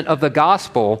advancement of the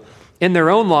gospel in their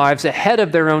own lives ahead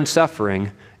of their own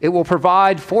suffering. It will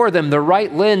provide for them the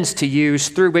right lens to use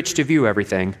through which to view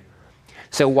everything.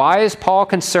 So why is Paul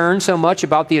concerned so much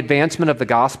about the advancement of the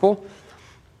gospel?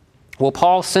 Well,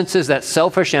 Paul senses that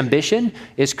selfish ambition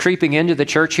is creeping into the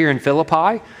church here in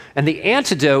Philippi, and the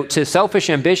antidote to selfish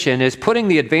ambition is putting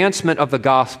the advancement of the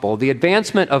gospel, the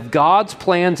advancement of God's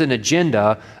plans and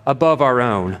agenda above our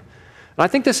own. And I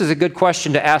think this is a good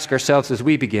question to ask ourselves as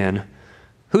we begin.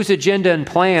 Whose agenda and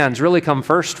plans really come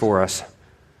first for us?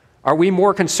 Are we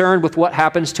more concerned with what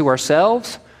happens to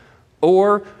ourselves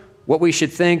or what we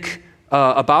should think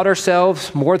about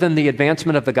ourselves more than the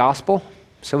advancement of the gospel?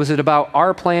 So is it about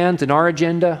our plans and our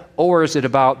agenda, or is it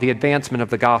about the advancement of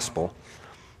the gospel?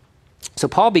 So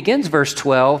Paul begins verse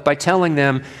 12 by telling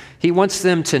them he wants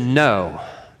them to know.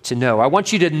 I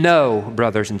want you to know,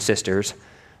 brothers and sisters,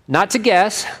 not to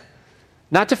guess,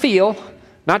 not to feel,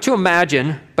 not to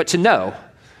imagine, but to know.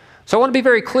 So I want to be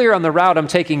very clear on the route I'm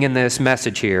taking in this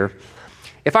message here.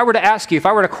 If I were to ask you, if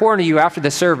I were to corner you after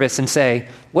the service and say,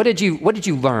 what did you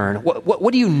learn?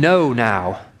 What do you know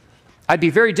now? I'd be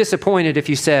very disappointed if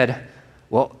you said,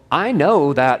 well, I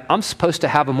know that I'm supposed to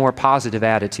have a more positive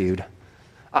attitude.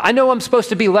 I know I'm supposed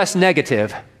to be less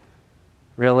negative.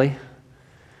 Really?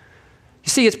 You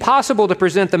see, it's possible to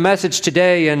present the message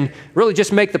today and really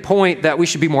just make the point that we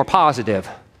should be more positive.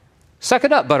 Suck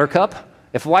it up, Buttercup.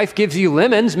 If life gives you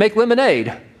lemons, make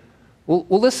lemonade. Well,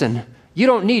 listen, you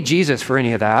don't need Jesus for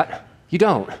any of that. You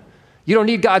don't. You don't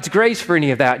need God's grace for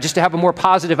any of that, just to have a more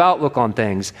positive outlook on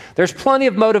things. There's plenty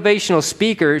of motivational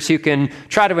speakers who can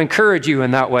try to encourage you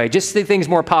in that way, just see things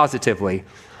more positively.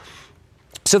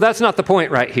 So that's not the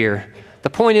point right here. The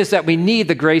point is that we need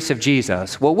the grace of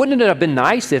Jesus. Well, wouldn't it have been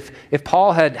nice if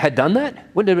Paul had done that?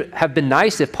 Wouldn't it have been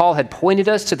nice if Paul had pointed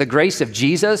us to the grace of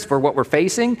Jesus for what we're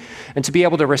facing and to be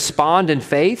able to respond in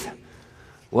faith?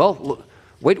 Well,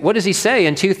 wait, what does he say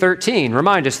in 2:13?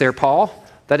 Remind us there, Paul,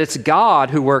 that it's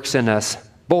God who works in us,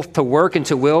 both to work and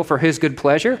to will for his good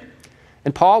pleasure.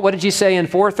 And Paul, what did you say in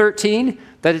 4:13?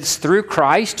 That it's through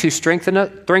Christ who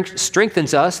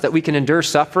strengthens us that we can endure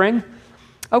suffering?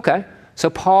 Okay, so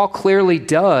Paul clearly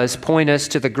does point us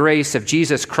to the grace of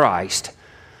Jesus Christ.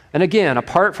 And again,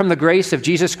 apart from the grace of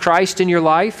Jesus Christ in your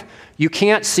life, you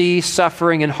can't see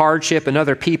suffering and hardship in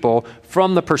other people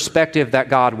from the perspective that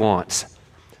God wants.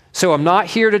 So I'm not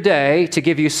here today to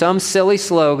give you some silly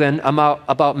slogan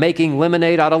about making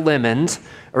lemonade out of lemons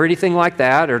or anything like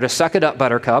that, or to suck it up,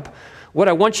 Buttercup. What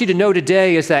I want you to know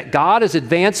today is that God is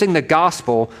advancing the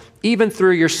gospel even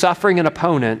through your suffering and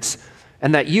opponents,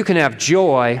 and that you can have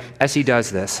joy as he does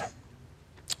this.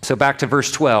 So back to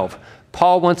verse 12.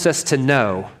 Paul wants us to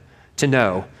know.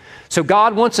 So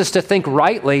God wants us to think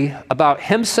rightly about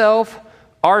himself,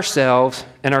 ourselves,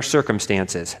 and our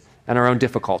circumstances and our own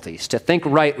difficulties, to think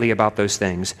rightly about those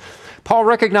things. Paul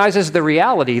recognizes the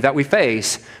reality that we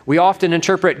face. We often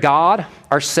interpret God,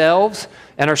 ourselves,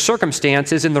 and our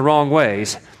circumstances in the wrong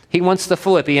ways. He wants the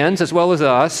Philippians, as well as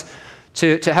us,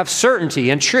 to have certainty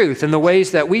and truth in the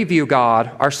ways that we view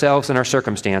God, ourselves, and our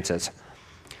circumstances.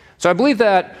 So I believe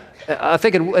that, I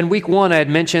think in week 1 I had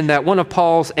mentioned that one of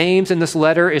Paul's aims in this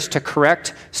letter is to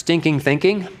correct stinking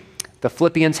thinking. The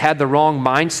Philippians had the wrong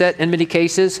mindset in many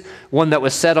cases, one that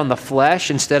was set on the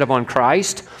flesh instead of on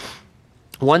Christ,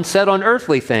 one set on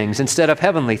earthly things instead of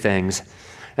heavenly things.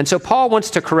 And so Paul wants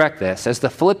to correct this. As the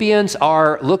Philippians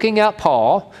are looking at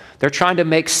Paul, they're trying to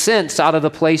make sense out of the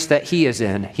place that he is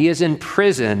in. He is in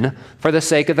prison for the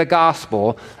sake of the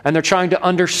gospel, and they're trying to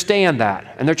understand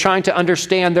that, and they're trying to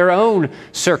understand their own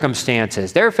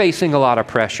circumstances. They're facing a lot of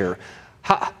pressure.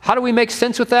 How do we make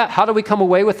sense with that? How do we come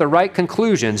away with the right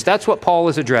conclusions? That's what Paul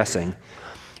is addressing.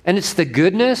 And it's the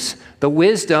goodness, the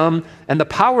wisdom, and the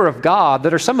power of God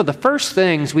that are some of the first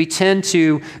things we tend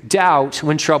to doubt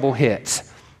when trouble hits.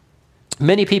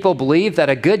 Many people believe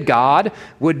that a good God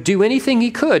would do anything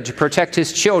he could to protect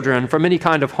his children from any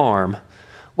kind of harm.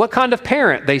 What kind of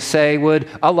parent, they say, would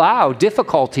allow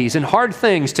difficulties and hard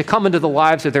things to come into the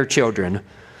lives of their children?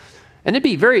 And it'd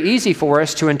be very easy for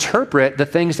us to interpret the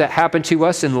things that happen to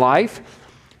us in life,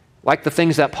 like the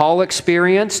things that Paul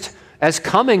experienced, as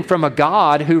coming from a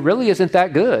God who really isn't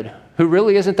that good, who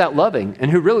really isn't that loving, and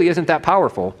who really isn't that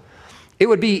powerful. It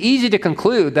would be easy to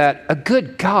conclude that a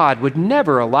good God would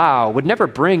never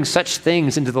bring such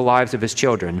things into the lives of his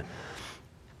children.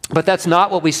 But that's not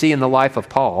what we see in the life of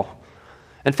Paul.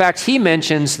 In fact, he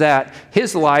mentions that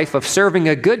his life of serving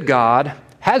a good God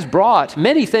has brought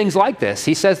many things like this.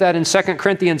 He says that in 2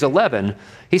 Corinthians 11.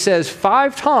 He says,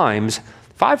 5 times,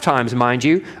 mind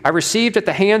you, I received at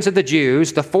the hands of the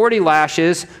Jews the 40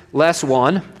 lashes less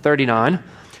 1, 39.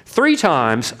 3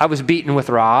 times I was beaten with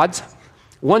rods.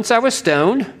 Once I was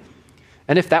stoned,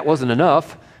 and if that wasn't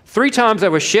enough, 3 times I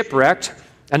was shipwrecked.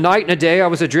 A night and a day I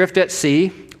was adrift at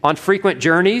sea, on frequent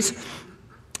journeys,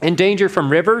 in danger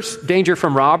from rivers, danger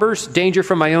from robbers, danger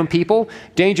from my own people,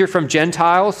 danger from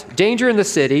Gentiles, danger in the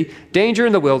city, danger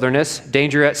in the wilderness,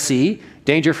 danger at sea,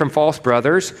 danger from false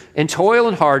brothers, in toil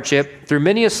and hardship, through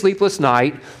many a sleepless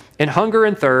night, in hunger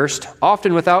and thirst,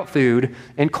 often without food,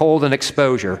 in cold and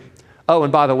exposure. Oh,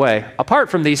 and by the way, apart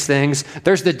from these things,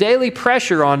 there's the daily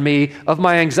pressure on me of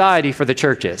my anxiety for the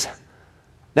churches.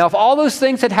 Now, if all those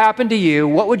things had happened to you,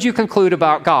 what would you conclude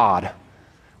about God?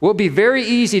 Well, it would be very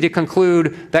easy to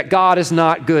conclude that God is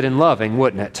not good and loving,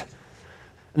 wouldn't it?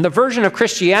 And the version of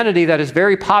Christianity that is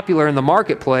very popular in the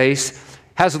marketplace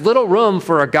has little room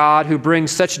for a God who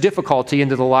brings such difficulty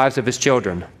into the lives of his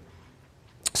children.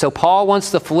 So Paul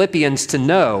wants the Philippians to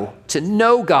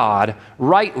know God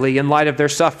rightly in light of their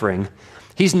suffering.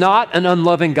 He's not an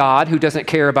unloving God who doesn't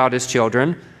care about his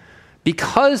children.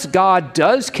 Because God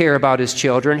does care about his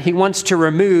children, he wants to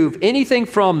remove anything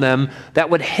from them that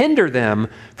would hinder them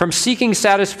from seeking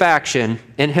satisfaction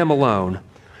in him alone.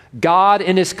 God,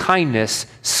 in his kindness,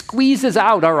 squeezes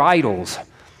out our idols.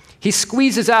 He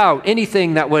squeezes out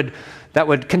anything that would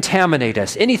contaminate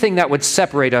us, anything that would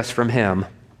separate us from him.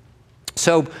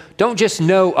 So don't just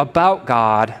know about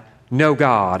God, know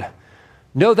God.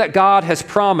 Know that God has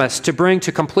promised to bring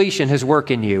to completion his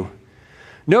work in you.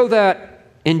 Know that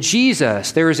in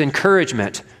Jesus there is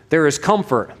encouragement, there is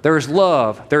comfort, there is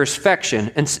love, there is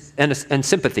affection and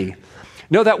sympathy.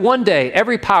 Know that one day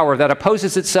every power that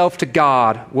opposes itself to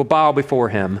God will bow before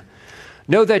him.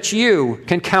 Know that you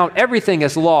can count everything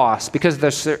as loss because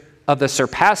of the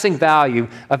surpassing value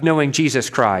of knowing Jesus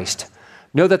Christ.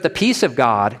 Know that the peace of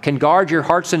God can guard your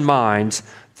hearts and minds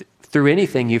through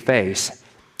anything you face.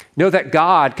 Know that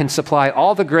God can supply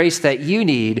all the grace that you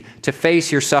need to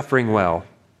face your suffering well.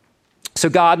 So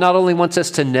God not only wants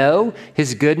us to know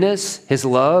his goodness, his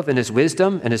love, and his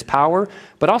wisdom, and his power,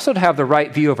 but also to have the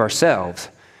right view of ourselves.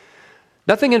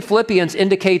 Nothing in Philippians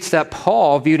indicates that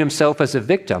Paul viewed himself as a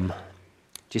victim. Do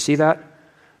you see that?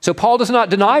 So Paul does not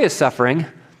deny his suffering.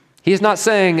 He's not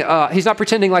saying, he's not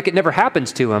pretending like it never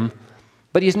happens to him,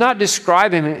 but he's not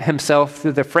describing himself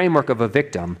through the framework of a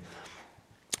victim.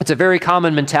 It's a very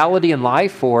common mentality in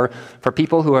life for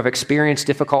people who have experienced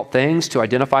difficult things to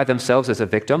identify themselves as a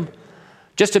victim.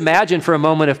 Just imagine for a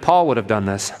moment if Paul would have done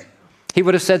this. He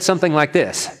would have said something like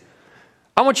this: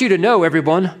 I want you to know,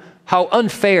 everyone, how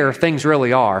unfair things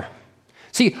really are.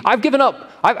 See, I've given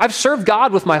up. I've served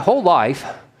God with my whole life,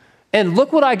 and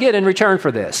look what I get in return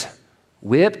for this.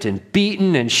 Whipped and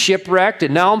beaten and shipwrecked,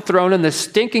 and now I'm thrown in this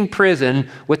stinking prison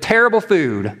with terrible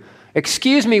food.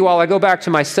 Excuse me while I go back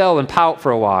to my cell and pout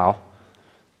for a while.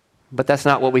 But that's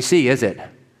not what we see, is it?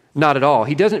 Not at all.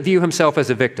 He doesn't view himself as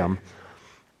a victim.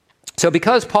 So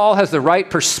because Paul has the right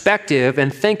perspective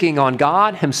and thinking on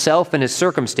God, himself, and his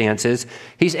circumstances,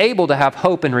 he's able to have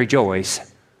hope and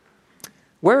rejoice.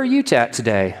 Where are you at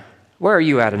today? Where are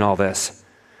you at in all this?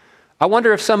 I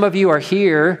wonder if some of you are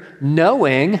here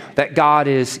knowing that God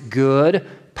is good,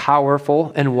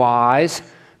 powerful, and wise,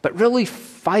 but really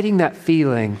fighting that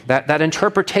feeling, that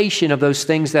interpretation of those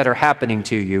things that are happening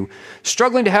to you,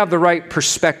 struggling to have the right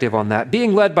perspective on that,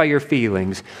 being led by your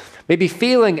feelings, maybe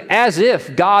feeling as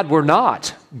if God were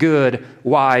not good,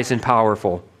 wise, and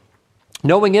powerful.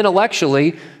 Knowing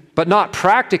intellectually, but not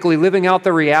practically living out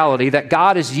the reality that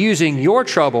God is using your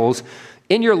troubles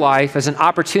in your life as an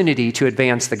opportunity to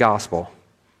advance the gospel.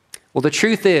 Well, the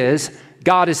truth is,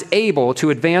 God is able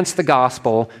to advance the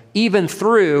gospel even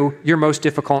through your most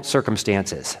difficult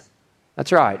circumstances.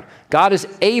 That's right. God is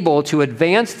able to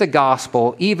advance the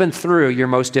gospel even through your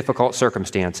most difficult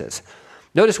circumstances.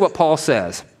 Notice what Paul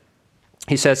says.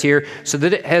 He says here, so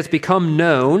that it has become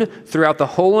known throughout the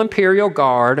whole imperial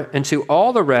guard and to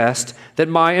all the rest that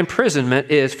my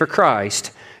imprisonment is for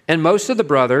Christ. And most of the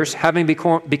brothers, having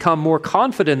become more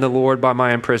confident in the Lord by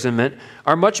my imprisonment,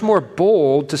 are much more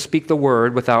bold to speak the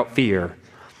word without fear.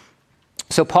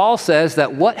 So Paul says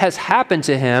that what has happened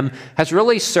to him has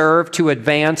really served to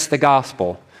advance the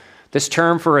gospel. This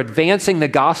term for advancing the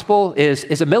gospel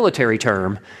is a military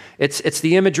term. It's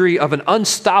the imagery of an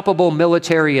unstoppable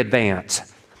military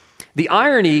advance. The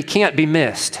irony can't be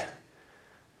missed.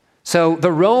 So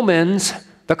the Romans,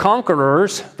 the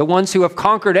conquerors, the ones who have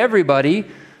conquered everybody,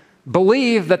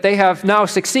 believe that they have now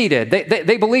succeeded.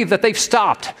 They believe that they've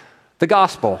stopped the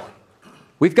gospel.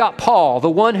 We've got Paul, the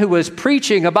one who was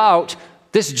preaching about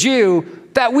this Jew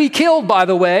that we killed, by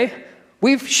the way.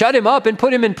 We've shut him up and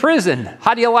put him in prison.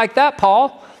 How do you like that,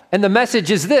 Paul? And the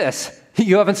message is this: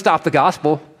 you haven't stopped the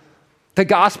gospel. The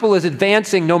gospel is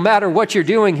advancing no matter what you're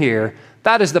doing here.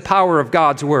 That is the power of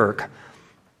God's work.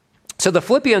 So the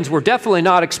Philippians were definitely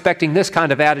not expecting this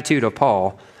kind of attitude of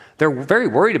Paul. They're very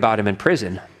worried about him in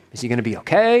prison. Is he going to be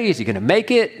okay? Is he going to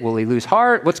make it? Will he lose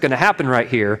heart? What's going to happen right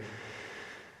here?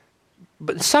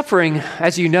 But suffering,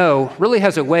 as you know, really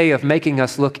has a way of making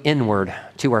us look inward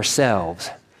to ourselves.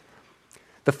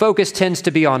 The focus tends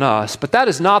to be on us, but that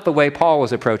is not the way Paul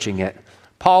was approaching it.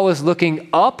 Paul is looking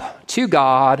up to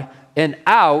God and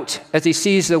out as he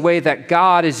sees the way that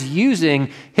God is using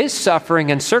his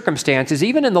suffering and circumstances,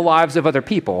 even in the lives of other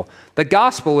people. The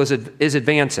gospel is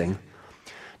advancing.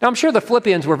 Now, I'm sure the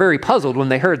Philippians were very puzzled when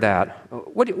they heard that.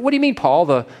 What do you mean, Paul?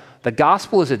 The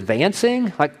gospel is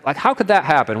advancing? Like how could that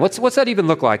happen? What's that even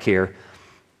look like here?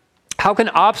 How can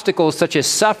obstacles such as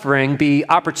suffering be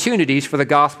opportunities for the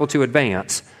gospel to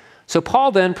advance? So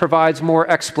Paul then provides more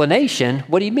explanation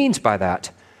what he means by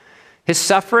that. His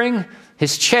suffering,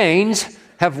 his chains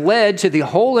have led to the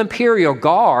whole imperial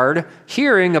guard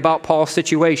hearing about Paul's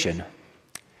situation.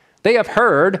 They have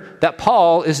heard that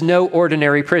Paul is no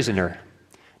ordinary prisoner.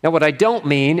 Now, what I don't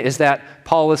mean is that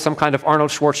Paul is some kind of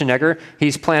Arnold Schwarzenegger.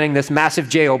 He's planning this massive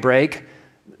jailbreak.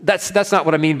 That's not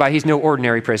what I mean by he's no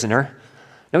ordinary prisoner.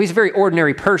 No, he's a very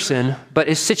ordinary person, but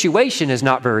his situation is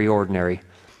not very ordinary.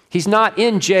 He's not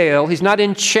in jail. He's not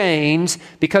in chains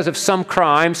because of some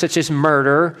crime such as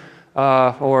murder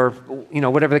or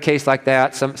whatever the case like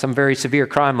that, some very severe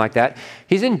crime like that.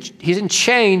 He's in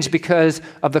chains because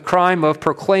of the crime of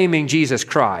proclaiming Jesus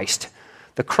Christ,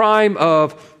 the crime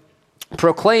of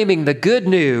proclaiming the good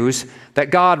news that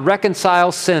God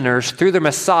reconciles sinners through the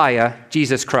Messiah,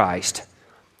 Jesus Christ.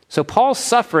 So Paul's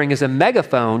suffering is a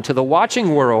megaphone to the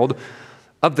watching world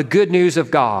of the good news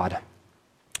of God.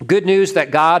 Good news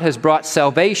that God has brought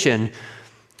salvation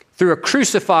through a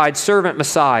crucified servant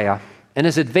Messiah and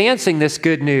is advancing this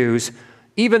good news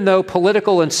even though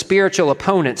political and spiritual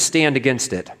opponents stand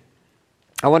against it.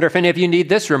 I wonder if any of you need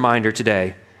this reminder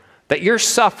today, that you're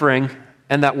suffering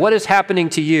and that what is happening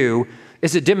to you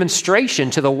is a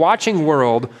demonstration to the watching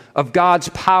world of God's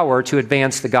power to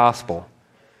advance the gospel.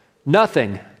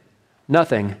 Nothing,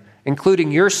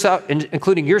 including your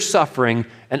suffering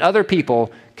and other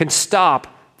people, can stop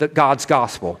God's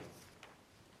gospel.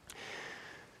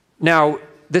 Now,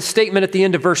 this statement at the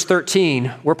end of verse 13,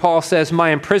 where Paul says,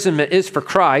 "My imprisonment is for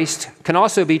Christ," can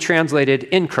also be translated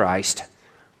 "in Christ."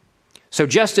 So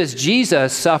just as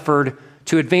Jesus suffered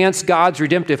to advance God's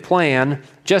redemptive plan,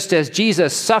 just as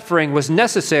Jesus' suffering was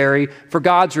necessary for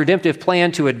God's redemptive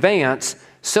plan to advance,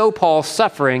 so Paul's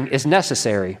suffering is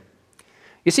necessary.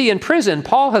 You see, in prison,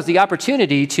 Paul has the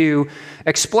opportunity to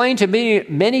explain to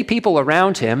many people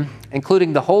around him,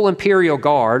 including the whole imperial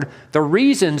guard, the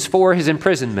reasons for his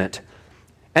imprisonment.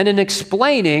 And in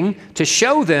explaining, to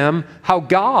show them how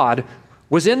God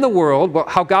was in the world,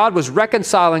 how God was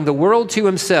reconciling the world to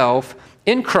himself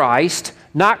in Christ,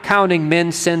 not counting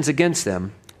men's sins against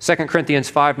them. 2 Corinthians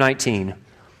 5:19.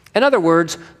 In other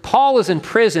words, Paul is in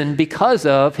prison because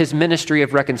of his ministry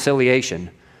of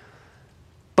reconciliation.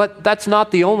 But that's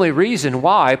not the only reason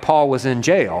why Paul was in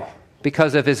jail,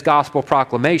 because of his gospel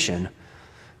proclamation.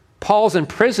 Paul's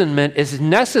imprisonment is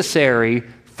necessary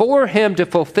for him to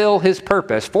fulfill his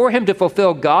purpose, for him to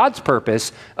fulfill God's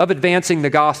purpose of advancing the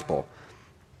gospel.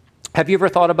 Have you ever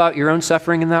thought about your own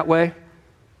suffering in that way?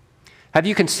 Have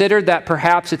you considered that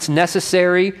perhaps it's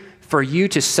necessary for you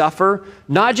to suffer,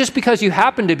 not just because you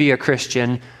happen to be a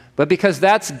Christian, but because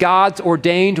that's God's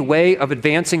ordained way of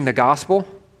advancing the gospel?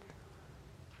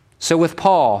 So with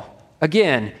Paul,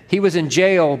 again, he was in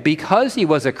jail because he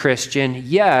was a Christian,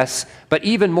 yes, but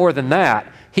even more than that,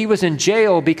 he was in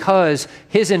jail because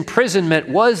his imprisonment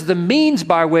was the means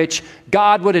by which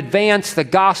God would advance the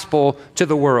gospel to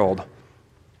the world.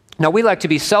 Now, we like to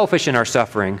be selfish in our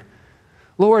suffering.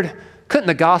 Lord, couldn't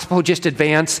the gospel just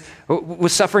advance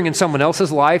with suffering in someone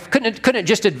else's life? Couldn't it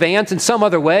just advance in some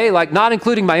other way, like not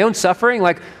including my own suffering?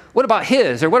 Like, what about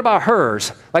his or what about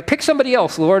hers? Like, pick somebody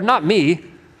else, Lord, not me.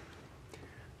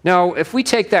 Now, if we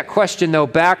take that question, though,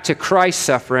 back to Christ's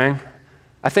suffering,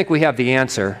 I think we have the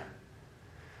answer.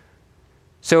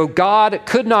 So God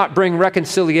could not bring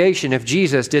reconciliation if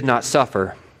Jesus did not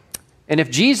suffer. And if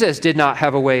Jesus did not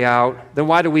have a way out, then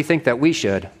why do we think that we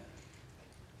should?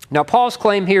 Now, Paul's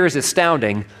claim here is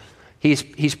astounding.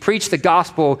 He's preached the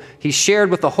gospel. He's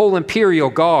shared with the whole imperial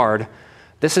guard.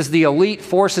 This is the elite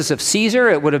forces of Caesar.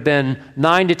 It would have been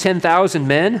 9,000 to 10,000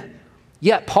 men.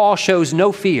 Yet Paul shows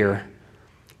no fear.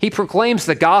 He proclaims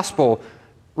the gospel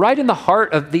right in the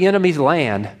heart of the enemy's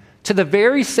land to the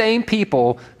very same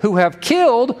people who have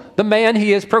killed the man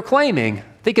he is proclaiming.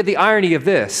 Think of the irony of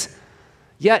this.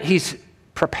 Yet he's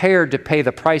prepared to pay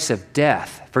the price of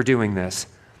death for doing this.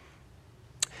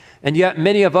 And yet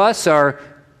many of us are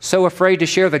so afraid to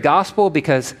share the gospel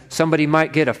because somebody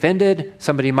might get offended,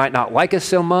 somebody might not like us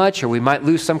so much, or we might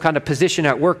lose some kind of position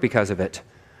at work because of it.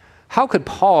 How could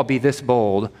Paul be this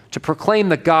bold to proclaim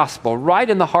the gospel right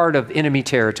in the heart of enemy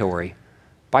territory?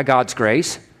 By God's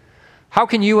grace. How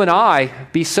can you and I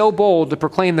be so bold to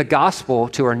proclaim the gospel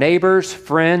to our neighbors,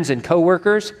 friends, and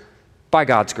coworkers? By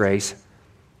God's grace.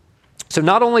 So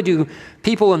not only do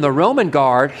people in the Roman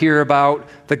guard hear about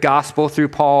the gospel through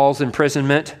Paul's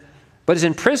imprisonment, but his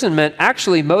imprisonment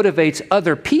actually motivates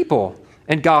other people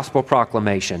in gospel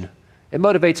proclamation. It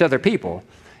motivates other people.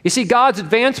 You see, God's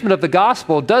advancement of the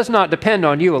gospel does not depend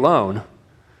on you alone.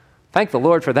 Thank the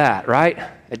Lord for that, right?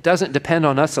 It doesn't depend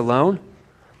on us alone.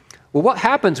 Well, what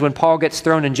happens when Paul gets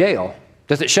thrown in jail?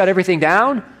 Does it shut everything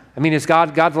down? I mean, is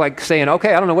God like saying,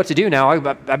 okay, I don't know what to do now. I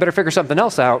better figure something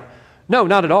else out? No,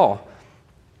 not at all.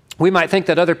 We might think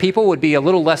that other people would be a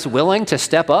little less willing to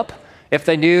step up if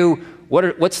they knew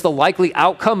what's the likely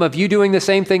outcome of you doing the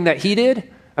same thing that he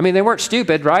did. I mean, they weren't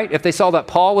stupid, right? If they saw that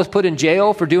Paul was put in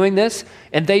jail for doing this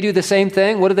and they do the same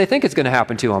thing, what do they think is going to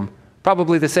happen to him?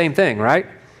 Probably the same thing, right?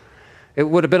 It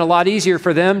would have been a lot easier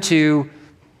for them to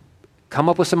come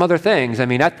up with some other things. I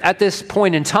mean, at this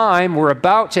point in time, we're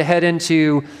about to head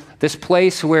into this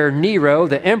place where Nero,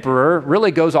 the emperor,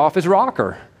 really goes off his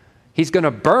rocker. He's going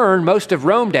to burn most of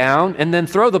Rome down and then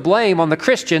throw the blame on the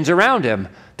Christians around him.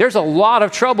 There's a lot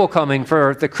of trouble coming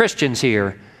for the Christians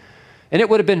here. And it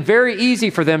would have been very easy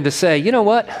for them to say, you know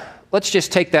what? Let's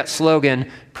just take that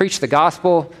slogan, preach the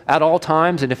gospel at all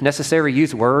times, and if necessary,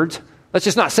 use words. Let's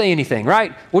just not say anything,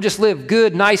 right? We'll just live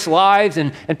good, nice lives,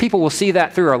 and people will see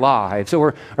that through our lives.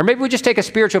 Or maybe we just take a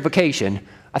spiritual vacation.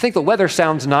 I think the weather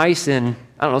sounds nice in,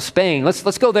 I don't know, Spain.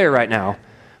 Let's go there right now.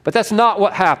 But that's not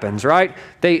what happens, right?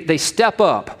 They step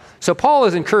up. So Paul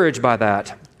is encouraged by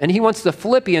that, and he wants the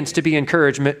Philippians to be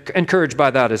encouraged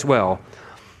by that as well.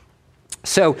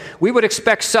 So we would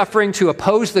expect suffering to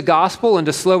oppose the gospel and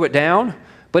to slow it down,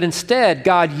 but instead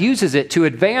God uses it to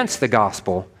advance the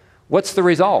gospel. What's the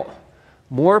result?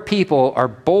 More people are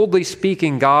boldly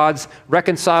speaking God's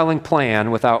reconciling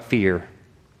plan without fear.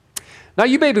 Now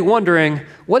you may be wondering,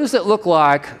 what does it look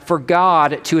like for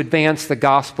God to advance the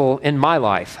gospel in my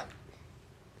life?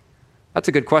 That's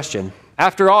a good question.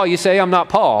 After all, you say, I'm not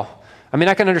Paul. I mean,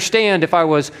 I can understand if I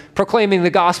was proclaiming the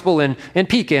gospel in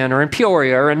Pekin or in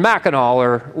Peoria or in Mackinac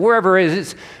or wherever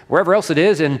else it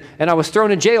is, and I was thrown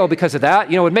in jail because of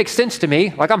that. You know, it makes sense to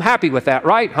me. Like, I'm happy with that,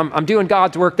 right? I'm doing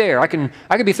God's work there. I can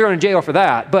be thrown in jail for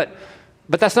that, but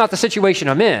that's not the situation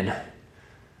I'm in.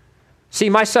 See,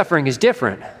 my suffering is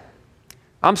different.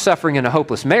 I'm suffering in a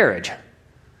hopeless marriage.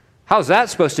 How's that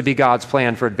supposed to be God's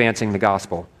plan for advancing the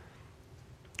gospel?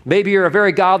 Maybe you're a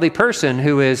very godly person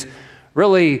who is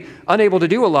really unable to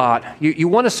do a lot. You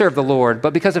want to serve the Lord,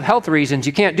 but because of health reasons,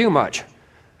 you can't do much.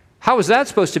 How is that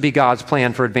supposed to be God's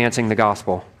plan for advancing the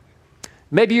gospel?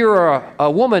 Maybe you're a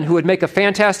woman who would make a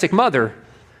fantastic mother,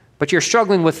 but you're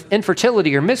struggling with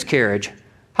infertility or miscarriage.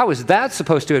 How is that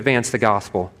supposed to advance the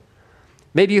gospel?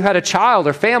 Maybe you had a child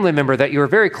or family member that you were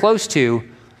very close to,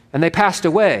 and they passed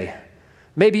away.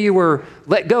 Maybe you were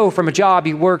let go from a job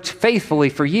you worked faithfully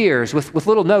for years with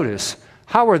little notice.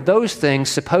 How are those things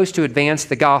supposed to advance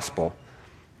the gospel?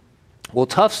 Well,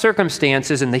 tough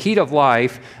circumstances in the heat of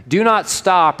life do not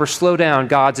stop or slow down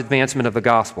God's advancement of the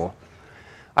gospel.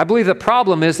 I believe the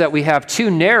problem is that we have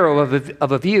too narrow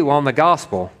of a view on the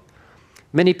gospel.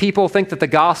 Many people think that the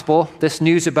gospel, this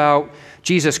news about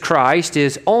Jesus Christ,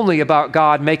 is only about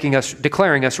God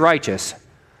declaring us righteous.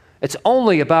 It's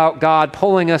only about God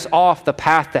pulling us off the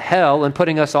path to hell and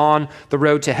putting us on the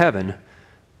road to heaven.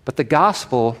 But the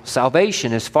gospel,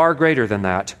 salvation, is far greater than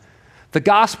that. The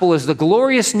gospel is the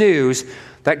glorious news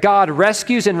that God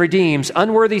rescues and redeems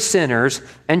unworthy sinners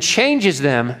and changes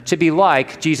them to be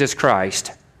like Jesus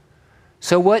Christ.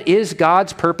 So what is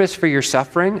God's purpose for your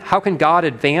suffering? How can God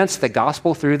advance the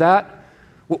gospel through that?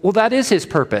 Well, that is his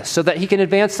purpose, so that he can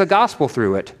advance the gospel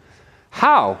through it.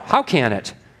 How? How can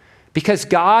it? Because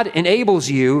God enables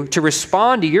you to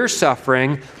respond to your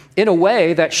suffering in a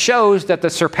way that shows that the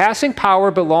surpassing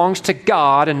power belongs to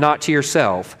God and not to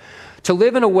yourself. To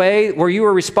live in a way where you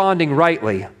are responding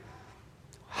rightly.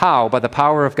 How? By the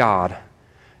power of God.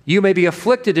 You may be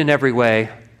afflicted in every way,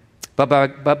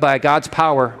 but by God's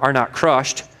power are not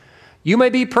crushed. You may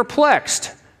be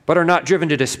perplexed, but are not driven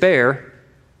to despair.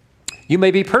 You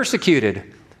may be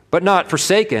persecuted, but not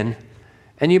forsaken.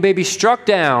 And you may be struck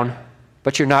down,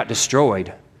 but you're not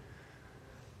destroyed.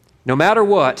 No matter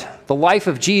what, the life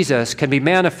of Jesus can be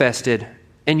manifested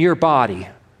in your body.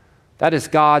 That is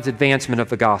God's advancement of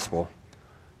the gospel.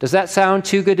 Does that sound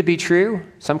too good to be true?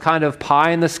 Some kind of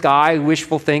pie in the sky,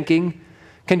 wishful thinking?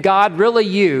 Can God really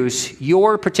use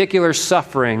your particular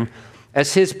suffering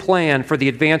as his plan for the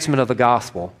advancement of the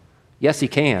gospel? Yes, he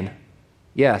can.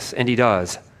 Yes, and he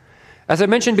does. As I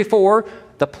mentioned before,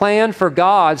 the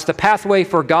pathway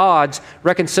for God's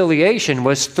reconciliation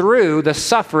was through the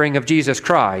suffering of Jesus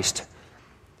Christ.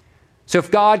 So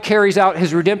if God carries out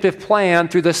his redemptive plan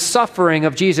through the suffering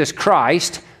of Jesus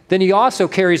Christ, then he also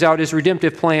carries out his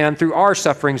redemptive plan through our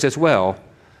sufferings as well.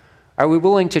 Are we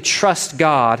willing to trust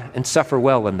God and suffer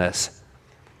well in this?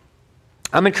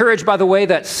 I'm encouraged by the way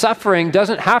that suffering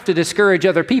doesn't have to discourage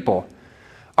other people.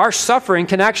 Our suffering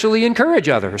can actually encourage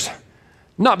others.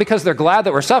 Not because they're glad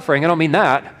that we're suffering, I don't mean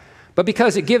that, but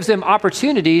because it gives them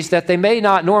opportunities that they may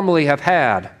not normally have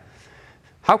had.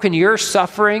 How can your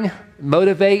suffering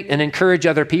motivate and encourage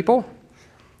other people?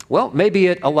 Well, maybe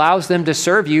it allows them to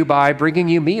serve you by bringing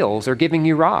you meals or giving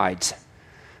you rides.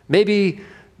 Maybe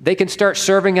they can start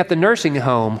serving at the nursing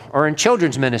home or in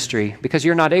children's ministry because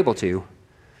you're not able to.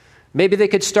 Maybe they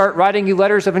could start writing you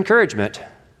letters of encouragement.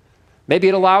 Maybe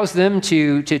it allows them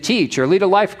to teach or lead a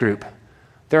life group.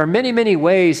 There are many, many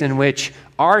ways in which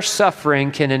our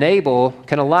suffering can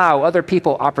allow other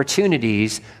people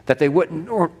opportunities that they wouldn't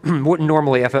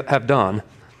normally have done.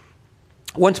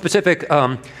 One specific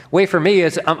way for me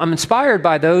is I'm inspired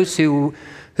by those who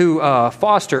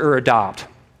foster or adopt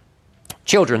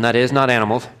children, that is, not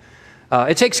animals.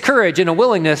 It takes courage and a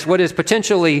willingness what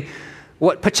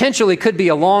potentially could be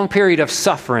a long period of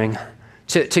suffering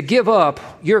to give up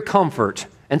your comfort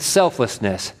and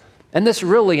selflessness. And this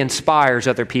really inspires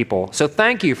other people. So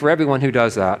thank you for everyone who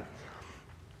does that.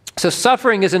 So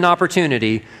suffering is an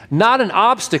opportunity, not an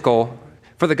obstacle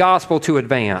for the gospel to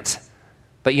advance.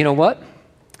 But you know what?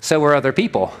 So are other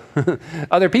people.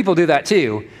 Other people do that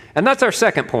too. And that's our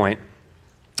second point.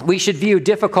 We should view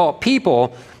difficult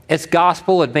people as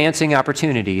gospel advancing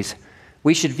opportunities.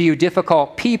 We should view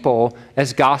difficult people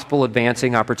as gospel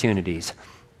advancing opportunities.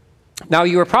 Now,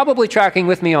 you are probably tracking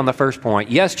with me on the first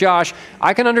point. Yes, Josh,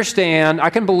 I can understand,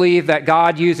 I can believe that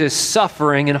God uses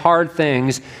suffering and hard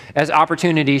things as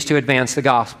opportunities to advance the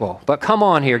gospel. But come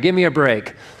on here, give me a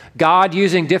break. God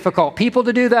using difficult people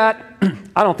to do that?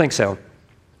 I don't think so.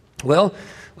 Well,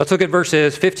 let's look at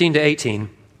verses 15 to 18.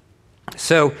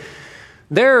 So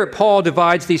there, Paul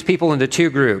divides these people into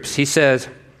two groups.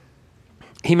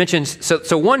 He mentions,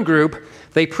 so one group,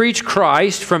 they preach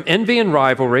Christ from envy and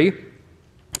rivalry,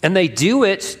 and they do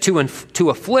it to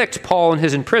afflict Paul in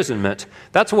his imprisonment.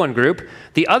 That's one group.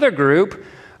 The other group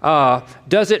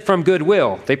does it from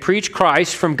goodwill. They preach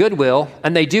Christ from goodwill,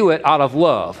 and they do it out of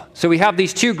love. So we have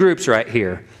these two groups right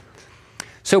here.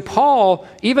 So Paul,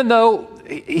 even though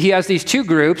he has these two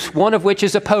groups, one of which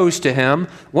is opposed to him,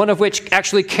 one of which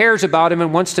actually cares about him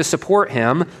and wants to support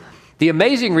him, the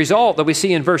amazing result that we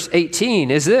see in verse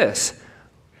 18 is this: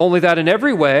 only that in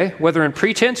every way, whether in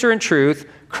pretense or in truth,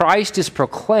 Christ is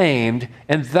proclaimed,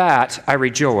 and that I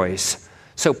rejoice.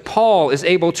 So Paul is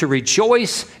able to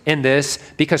rejoice in this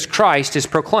because Christ is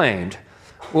proclaimed.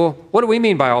 Well, what do we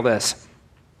mean by all this?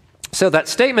 So that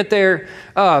statement there,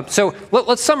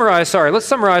 let's summarize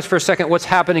for a second what's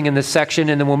happening in this section,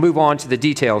 and then we'll move on to the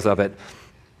details of it.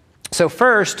 So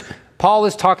first, Paul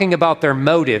is talking about their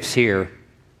motives here.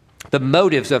 The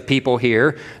motives of people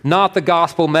here, not the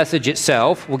gospel message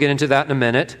itself. We'll get into that in a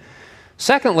minute.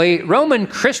 Secondly, Roman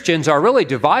Christians are really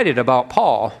divided about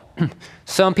Paul.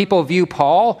 Some people view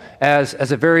Paul as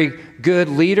a very good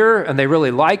leader, and they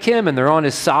really like him, and they're on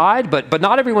his side, but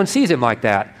not everyone sees him like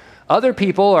that. Other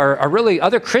people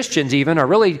other Christians even, are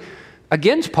really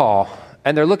against Paul,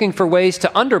 and they're looking for ways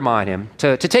to undermine him,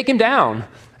 to take him down.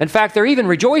 In fact, they're even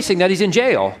rejoicing that he's in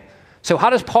jail. So how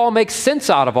does Paul make sense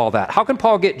out of all that? How can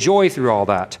Paul get joy through all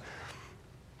that?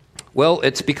 Well,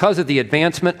 it's because of the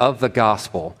advancement of the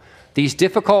gospel. These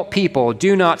difficult people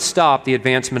do not stop the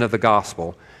advancement of the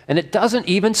gospel. And it doesn't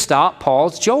even stop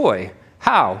Paul's joy.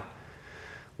 How?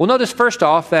 Well, notice first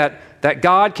off that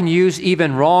God can use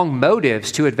even wrong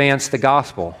motives to advance the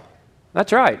gospel.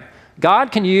 That's right.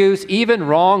 God can use even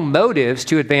wrong motives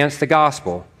to advance the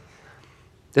gospel.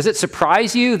 Does it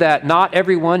surprise you that not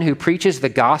everyone who preaches the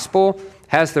gospel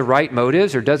has the right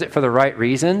motives or does it for the right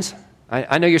reasons?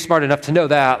 I know you're smart enough to know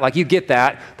that. Like, you get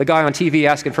that. The guy on TV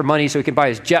asking for money so he can buy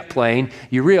his jet plane.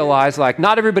 You realize,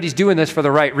 not everybody's doing this for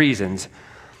the right reasons.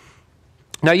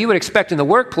 Now, you would expect in the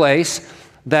workplace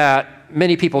that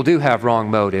many people do have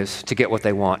wrong motives to get what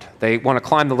they want. They want to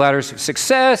climb the ladders of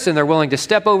success, and they're willing to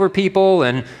step over people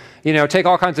and, take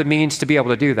all kinds of means to be able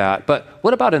to do that. But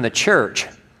what about in the church?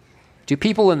 Do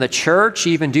people in the church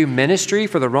even do ministry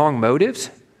for the wrong motives?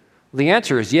 Well, the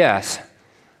answer is yes.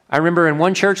 I remember in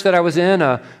one church that I was in,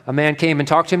 a man came and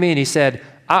talked to me, and he said,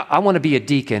 I want to be a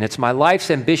deacon. It's my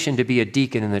life's ambition to be a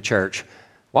deacon in the church.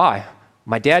 Why?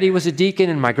 My daddy was a deacon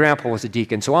and my grandpa was a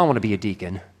deacon, so I want to be a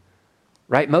deacon.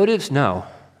 Right motives? No.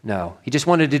 He just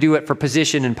wanted to do it for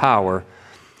position and power.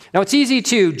 Now, it's easy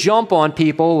to jump on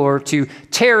people or to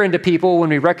tear into people when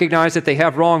we recognize that they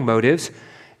have wrong motives.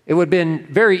 It would have been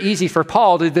very easy for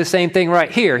Paul to do the same thing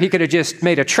right here. He could have just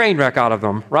made a train wreck out of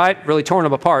them, right? Really torn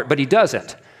them apart, but he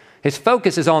doesn't. His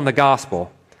focus is on the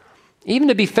gospel. Even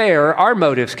to be fair, our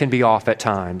motives can be off at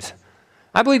times.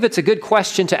 I believe it's a good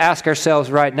question to ask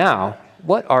ourselves right now.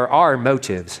 What are our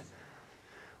motives?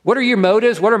 What are your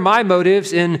motives? What are my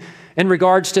motives in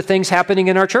regards to things happening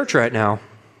in our church right now?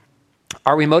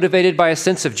 Are we motivated by a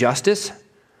sense of justice?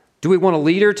 Do we want a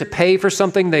leader to pay for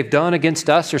something they've done against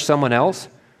us or someone else?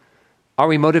 Are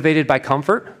we motivated by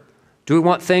comfort? Do we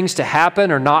want things to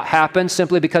happen or not happen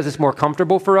simply because it's more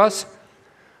comfortable for us?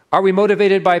 Are we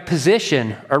motivated by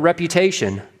position or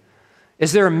reputation?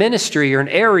 Is there a ministry or an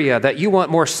area that you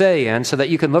want more say in so that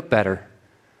you can look better?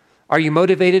 Are you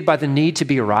motivated by the need to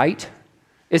be right?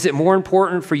 Is it more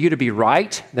important for you to be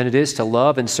right than it is to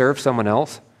love and serve someone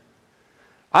else?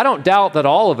 I don't doubt that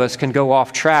all of us can go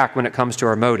off track when it comes to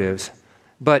our motives.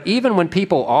 But even when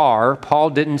people are, Paul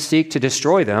didn't seek to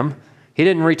destroy them. He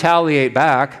didn't retaliate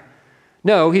back.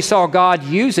 No, he saw God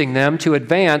using them to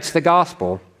advance the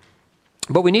gospel.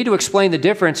 But we need to explain the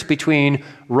difference between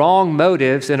wrong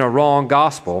motives and a wrong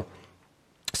gospel.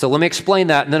 So let me explain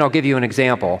that, and then I'll give you an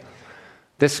example.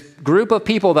 This group of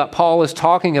people that Paul is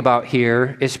talking about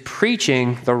here is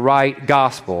preaching the right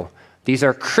gospel. These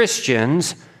are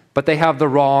Christians, but they have the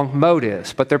wrong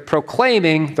motives, but they're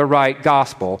proclaiming the right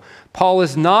gospel. Paul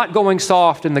is not going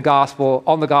soft on the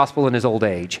gospel in his old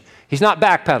age. He's not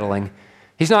backpedaling.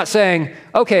 He's not saying,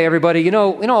 okay, everybody, you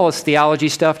know all this theology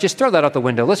stuff, just throw that out the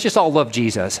window. Let's just all love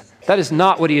Jesus. That is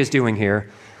not what he is doing here.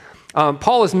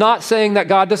 Paul is not saying that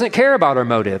God doesn't care about our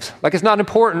motives. Like it's not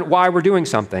important why we're doing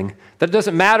something. That it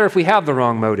doesn't matter if we have the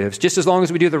wrong motives, just as long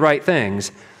as we do the right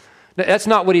things. That's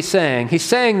not what he's saying. He's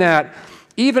saying that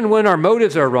even when our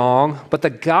motives are wrong, but the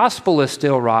gospel is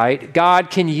still right, God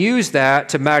can use that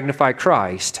to magnify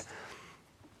Christ.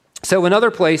 So in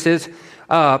other places,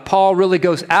 Paul really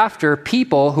goes after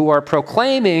people who are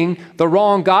proclaiming the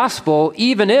wrong gospel,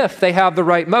 even if they have the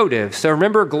right motive. So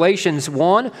remember Galatians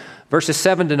 1, verses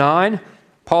 7 to 9?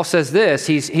 Paul says this.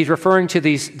 He's referring to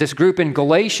this group in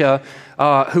Galatia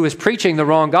who is preaching the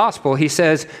wrong gospel. He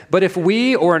says, "But if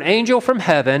we or an angel from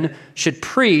heaven should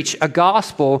preach a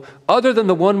gospel other than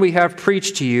the one we have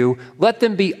preached to you, let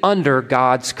them be under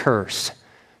God's curse."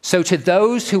 So to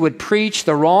those who would preach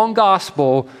the wrong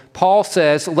gospel, Paul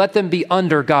says, let them be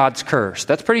under God's curse.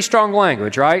 That's pretty strong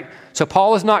language, right? So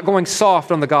Paul is not going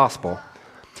soft on the gospel.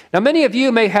 Now, many of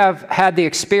you may have had the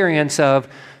experience of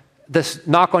this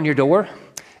knock on your door.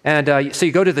 And so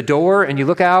you go to the door and you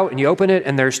look out and you open it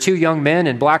and there's two young men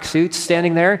in black suits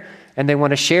standing there and they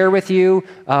want to share with you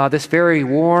this very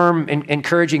warm and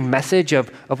encouraging message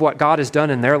of what God has done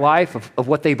in their life, of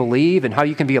what they believe and how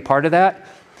you can be a part of that.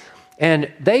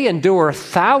 And they endure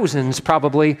thousands,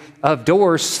 probably, of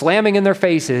doors slamming in their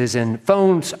faces and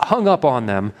phones hung up on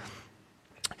them.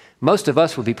 Most of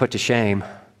us would be put to shame.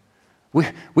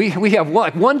 We have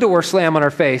one door slam on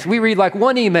our face. We read like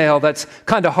one email that's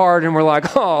kind of hard and we're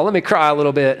like, oh, let me cry a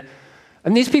little bit.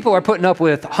 And these people are putting up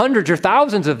with hundreds or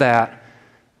thousands of that.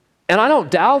 And I don't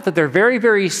doubt that they're very,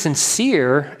 very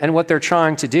sincere in what they're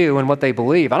trying to do and what they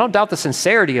believe. I don't doubt the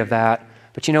sincerity of that.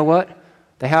 But you know what?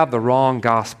 They have the wrong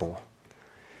gospel.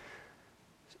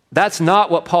 That's not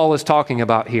what Paul is talking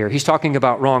about here. He's talking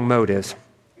about wrong motives.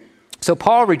 So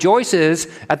Paul rejoices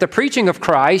at the preaching of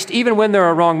Christ even when there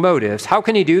are wrong motives. How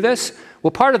can he do this?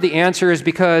 Well, part of the answer is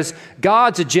because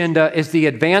God's agenda is the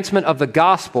advancement of the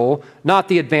gospel, not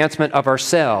the advancement of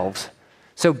ourselves.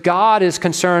 So God is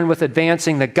concerned with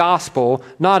advancing the gospel,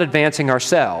 not advancing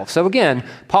ourselves. So again,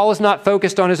 Paul is not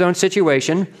focused on his own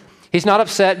situation. He's not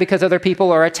upset because other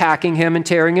people are attacking him and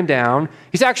tearing him down.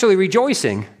 He's actually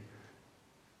rejoicing.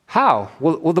 How?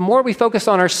 Well, the more we focus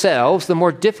on ourselves, the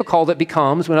more difficult it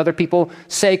becomes when other people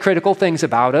say critical things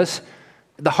about us.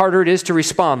 The harder it is to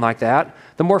respond like that.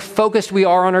 The more focused we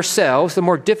are on ourselves, the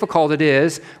more difficult it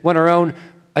is when our own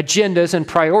agendas and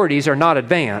priorities are not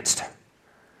advanced.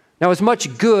 Now, as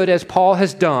much good as Paul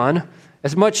has done,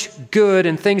 as much good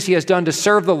and things he has done to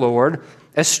serve the Lord,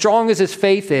 as strong as his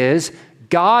faith is,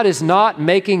 God is not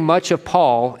making much of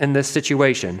Paul in this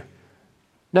situation.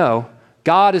 No.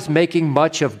 God is making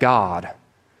much of God.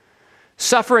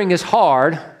 Suffering is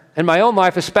hard, in my own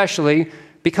life especially,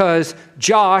 because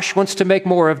Josh wants to make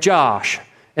more of Josh.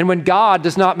 And when God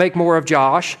does not make more of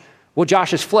Josh, well,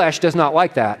 Josh's flesh does not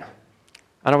like that.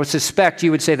 And I would suspect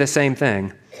you would say the same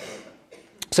thing.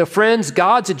 So friends,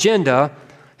 God's agenda,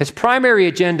 his primary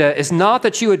agenda, is not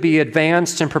that you would be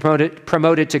advanced and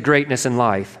promoted to greatness in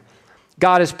life.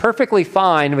 God is perfectly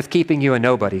fine with keeping you a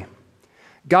nobody.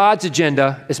 God's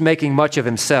agenda is making much of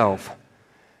himself.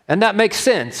 And that makes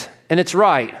sense, and it's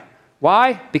right.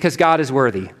 Why? Because God is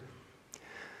worthy.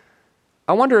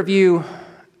 I wonder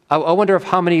if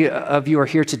how many of you are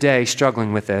here today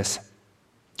struggling with this.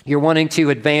 You're wanting to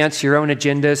advance your own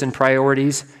agendas and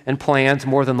priorities and plans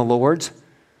more than the Lord's.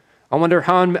 I wonder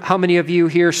how many of you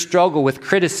here struggle with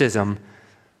criticism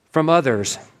from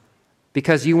others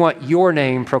because you want your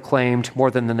name proclaimed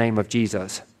more than the name of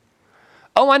Jesus.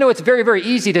 Oh, I know it's very, very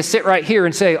easy to sit right here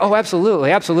and say, oh,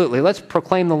 absolutely, absolutely. Let's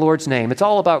proclaim the Lord's name. It's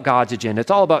all about God's agenda.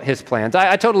 It's all about his plans.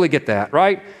 I totally get that,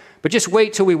 right? But just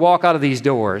wait till we walk out of these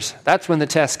doors. That's when the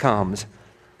test comes.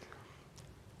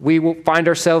 We will find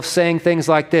ourselves saying things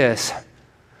like this.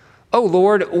 Oh,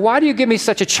 Lord, why do you give me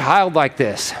such a child like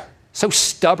this? So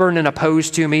stubborn and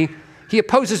opposed to me. He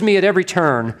opposes me at every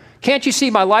turn. Can't you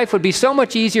see my life would be so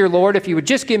much easier, Lord, if you would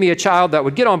just give me a child that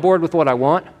would get on board with what I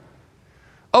want?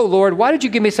 Oh, Lord, why did you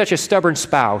give me such a stubborn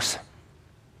spouse?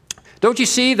 Don't you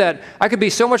see that I could be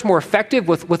so much more effective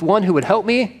with one who would help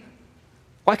me?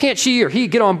 Why can't she or he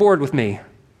get on board with me?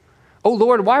 Oh,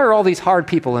 Lord, why are all these hard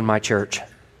people in my church?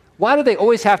 Why do they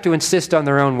always have to insist on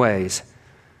their own ways?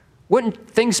 Wouldn't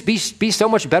things be so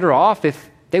much better off if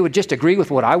they would just agree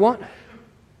with what I want?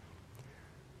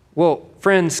 Well,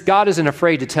 friends, God isn't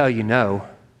afraid to tell you no.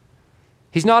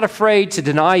 He's not afraid to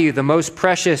deny you the most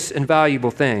precious and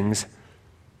valuable things.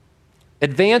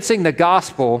 Advancing the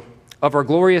gospel of our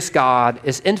glorious God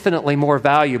is infinitely more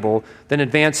valuable than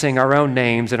advancing our own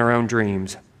names and our own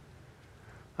dreams.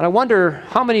 And I wonder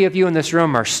how many of you in this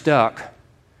room are stuck.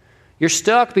 You're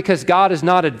stuck because God is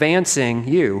not advancing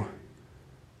you.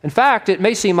 In fact, it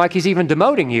may seem like he's even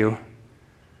demoting you.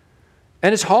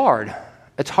 And it's hard.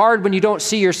 It's hard when you don't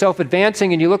see yourself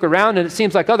advancing and you look around and it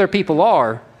seems like other people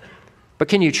are. But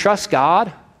can you trust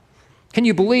God? Can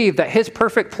you believe that his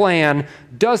perfect plan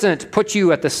doesn't put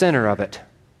you at the center of it?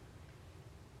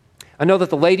 I know that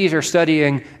the ladies are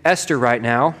studying Esther right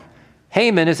now.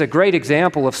 Haman is a great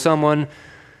example of someone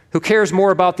who cares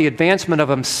more about the advancement of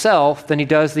himself than he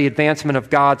does the advancement of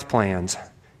God's plans.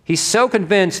 He's so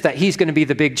convinced that he's going to be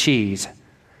the big cheese.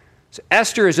 So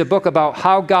Esther is a book about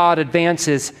how God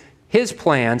advances his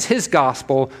plans, his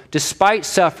gospel, despite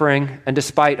suffering and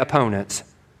despite opponents.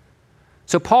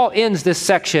 So Paul ends this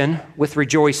section with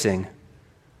rejoicing.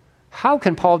 How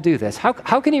can Paul do this? How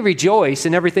can he rejoice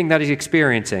in everything that he's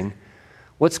experiencing?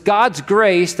 Well, it's God's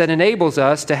grace that enables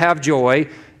us to have joy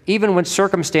even when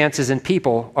circumstances and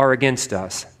people are against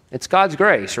us. It's God's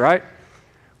grace, right?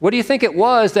 What do you think it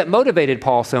was that motivated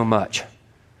Paul so much?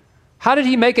 How did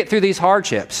he make it through these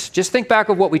hardships? Just think back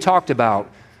of what we talked about.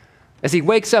 As he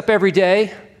wakes up every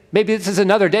day, maybe this is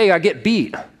another day I get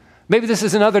beat. Maybe this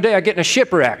is another day I get in a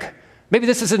shipwreck. Maybe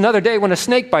this is another day when a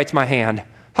snake bites my hand.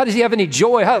 How does he have any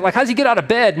joy? How does he get out of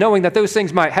bed knowing that those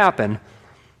things might happen?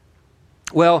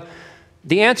 Well,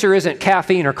 the answer isn't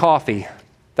caffeine or coffee.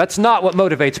 That's not what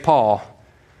motivates Paul.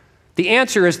 The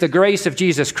answer is the grace of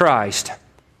Jesus Christ.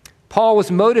 Paul was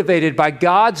motivated by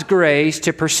God's grace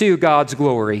to pursue God's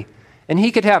glory. And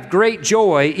he could have great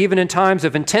joy even in times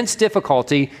of intense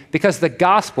difficulty because the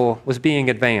gospel was being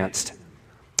advanced.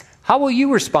 How will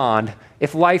you respond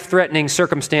if life-threatening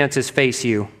circumstances face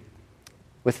you?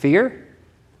 With fear?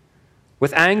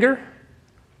 With anger?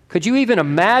 Could you even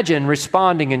imagine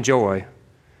responding in joy?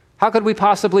 How could we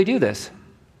possibly do this?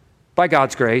 By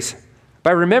God's grace,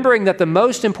 by remembering that the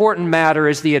most important matter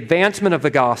is the advancement of the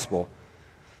gospel.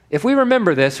 If we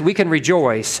remember this, we can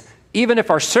rejoice, even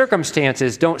if our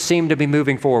circumstances don't seem to be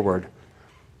moving forward.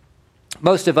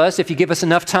 Most of us, if you give us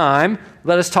enough time,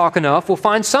 let us talk enough, we'll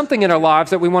find something in our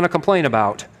lives that we want to complain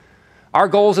about. Our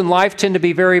goals in life tend to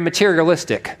be very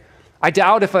materialistic. I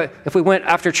doubt if we went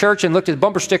after church and looked at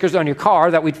bumper stickers on your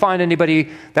car that we'd find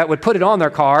anybody that would put it on their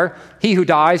car. He who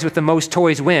dies with the most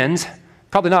toys wins.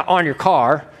 Probably not on your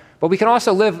car, but we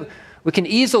can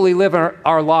easily live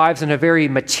our lives in a very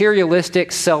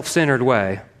materialistic, self-centered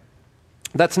way.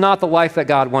 That's not the life that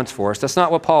God wants for us. That's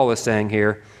not what Paul is saying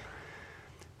here.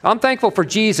 I'm thankful for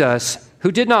Jesus,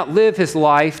 who did not live his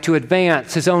life to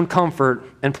advance his own comfort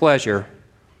and pleasure.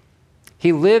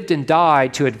 He lived and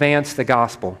died to advance the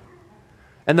gospel.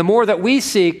 And the more that we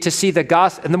seek to see the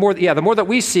gospel, the more that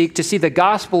we seek to see the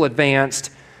gospel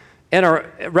advanced,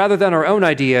 rather than our own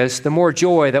ideas, the more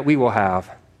joy that we will have.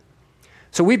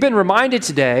 So we've been reminded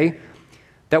today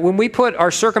that when we put our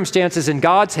circumstances in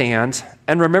God's hands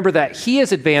and remember that he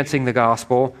is advancing the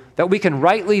gospel, that we can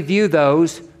rightly view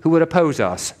those who would oppose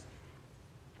us.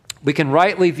 We can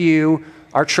rightly view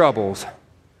our troubles.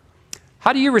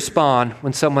 How do you respond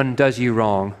when someone does you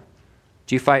wrong?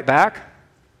 Do you fight back?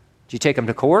 Do you take them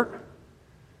to court?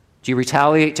 Do you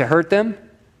retaliate to hurt them?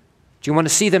 Do you want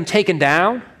to see them taken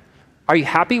down? Are you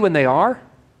happy when they are?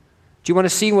 Do you want to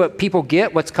see what people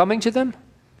get, what's coming to them?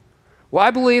 Well,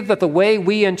 I believe that the way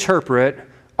we interpret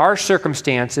our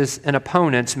circumstances and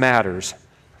opponents matters.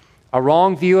 A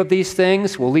wrong view of these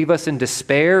things will leave us in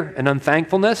despair and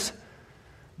unthankfulness.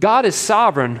 God is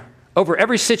sovereign over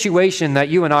every situation that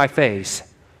you and I face.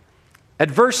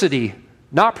 Adversity,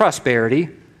 not prosperity,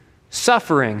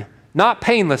 suffering, not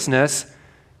painlessness,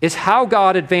 is how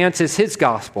God advances his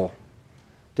gospel.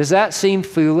 Does that seem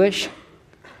foolish?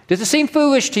 Does it seem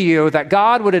foolish to you that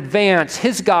God would advance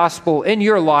his gospel in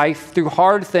your life through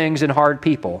hard things and hard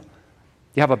people? Do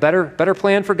you have a better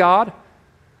plan for God?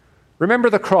 Remember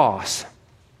the cross,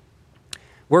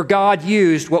 where God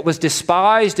used what was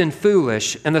despised and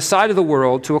foolish in the sight of the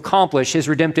world to accomplish his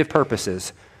redemptive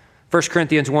purposes. 1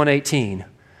 Corinthians 1:18.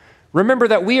 Remember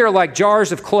that we are like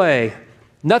jars of clay,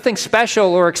 nothing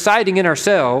special or exciting in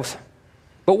ourselves,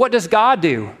 but what does God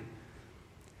do?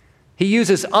 He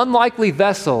uses unlikely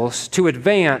vessels to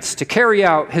advance, to carry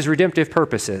out his redemptive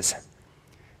purposes.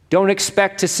 Don't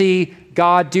expect to see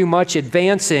God do much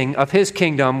advancing of his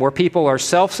kingdom where people are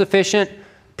self-sufficient,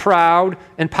 proud,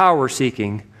 and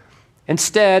power-seeking.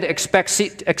 Instead,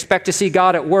 expect to see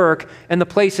God at work in the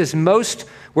places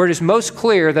where it is most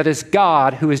clear that it is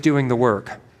God who is doing the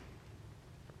work.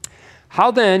 How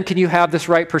then can you have this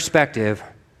right perspective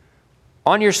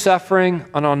on your suffering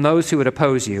and on those who would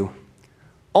oppose you?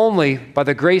 Only by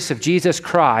the grace of Jesus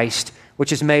Christ,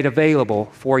 which is made available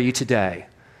for you today.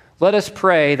 Let us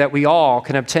pray that we all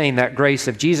can obtain that grace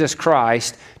of Jesus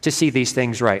Christ to see these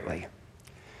things rightly.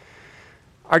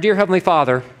 Our dear Heavenly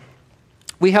Father,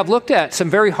 we have looked at some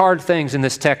very hard things in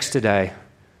this text today.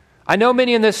 I know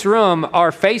many in this room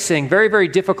are facing very, very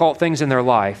difficult things in their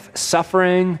life,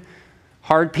 suffering,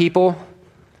 hard people,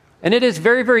 and it is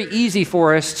very, very easy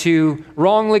for us to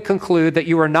wrongly conclude that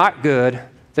you are not good,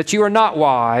 that you are not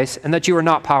wise, and that you are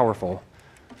not powerful.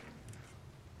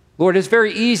 Lord, it's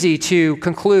very easy to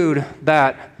conclude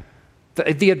that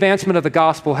the advancement of the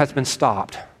gospel has been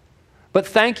stopped. But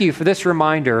thank you for this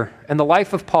reminder in the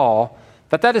life of Paul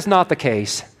that that is not the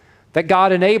case, that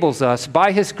God enables us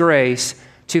by his grace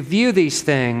to view these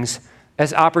things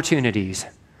as opportunities.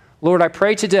 Lord, I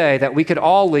pray today that we could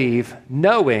all leave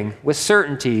knowing with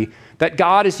certainty that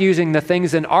God is using the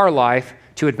things in our life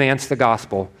to advance the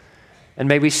gospel. And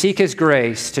may we seek his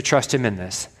grace to trust him in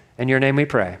this. In your name we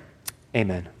pray.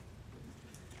 Amen.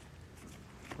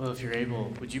 Well, if you're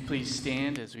able, would you please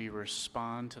stand as we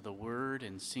respond to the word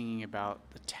and singing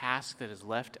about the task that is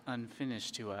left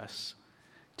unfinished to us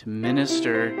to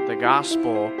minister the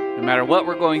gospel, no matter what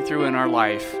we're going through in our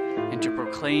life, and to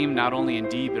proclaim not only in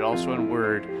deed but also in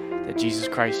word that Jesus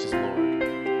Christ is Lord.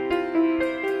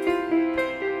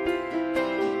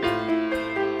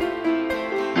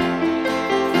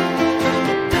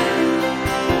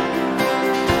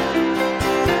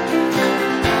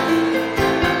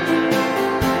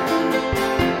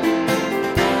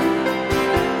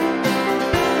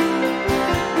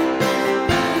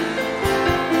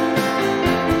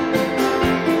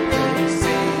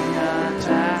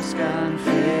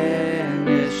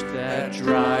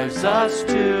 Us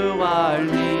to our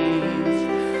needs,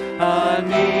 a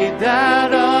need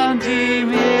that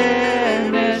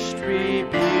undiminished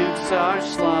rebukes our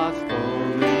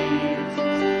slothful needs.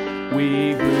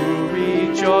 We who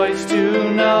rejoice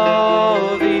to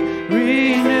know thee,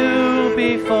 renew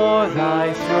before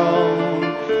thy throne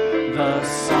the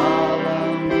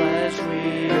solemn pledge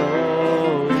we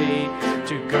owe thee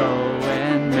to go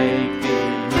and make thee.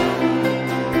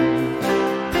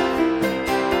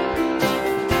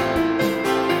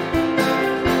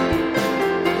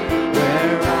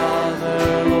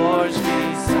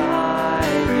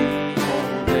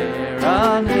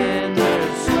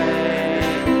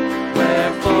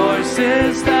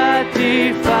 That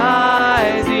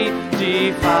defy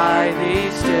thee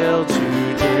still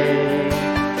today,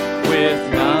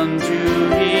 with none to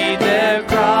heed their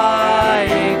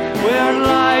crying, where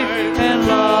life and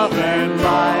love and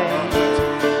light,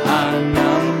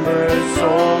 unnumbered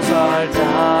souls are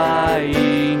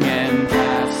dying and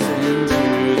pass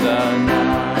into the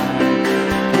night.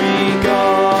 We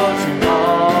go to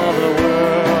all the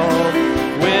world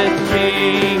with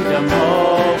kingdom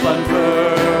hope unfurled.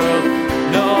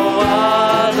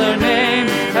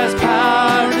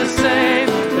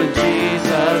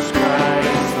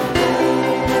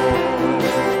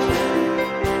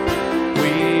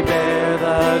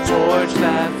 Torch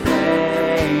that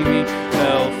flaming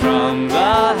fell from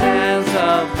the hands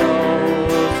of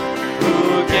those who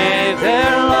gave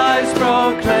their lives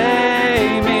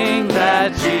proclaiming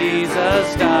that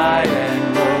Jesus died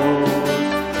and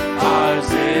rose.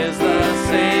 Ours is the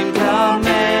same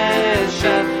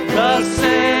commission, the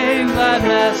same glad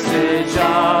message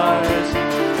ours,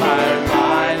 fired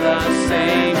by the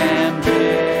same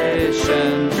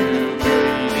ambition to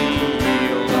freely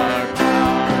yield our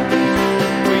power.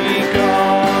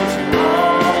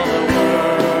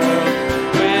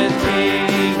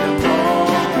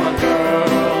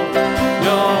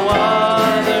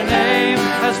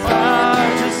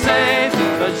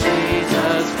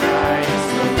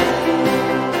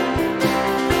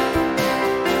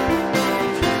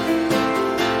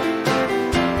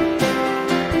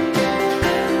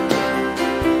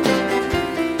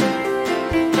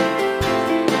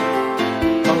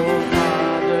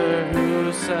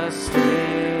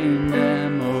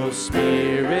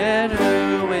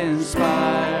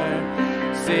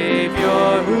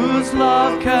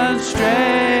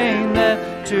 constrain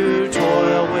them to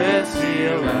toil with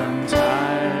zeal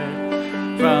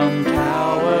untired. From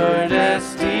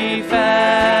cowardice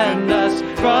defend us,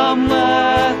 from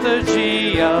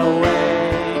lethargy away.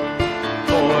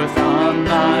 Forth on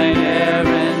thine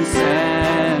errand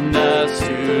send us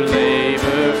to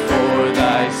labor for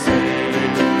thy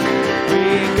sake. We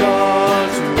go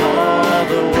to all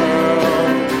the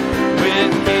world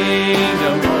with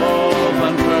kingdom hope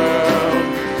unfurled.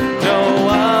 No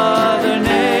other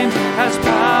name has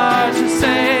power to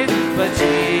save but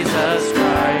Jesus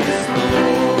Christ the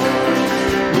Lord.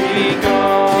 We go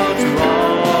to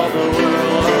all the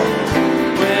world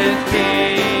with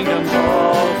kingdom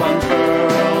hope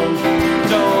unfurled.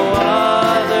 No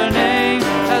other name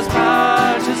has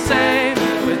power to save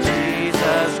but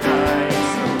Jesus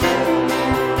Christ the Lord.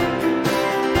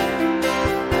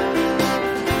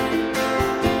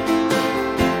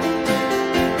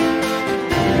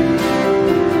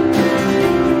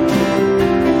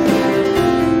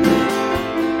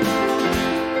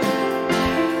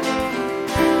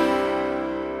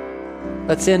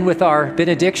 Let's end with our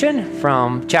benediction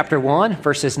from chapter 1,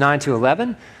 verses 9 to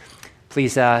 11.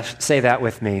 Please say that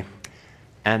with me.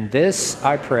 And this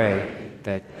I pray,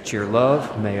 that your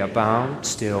love may abound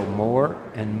still more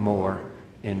and more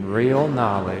in real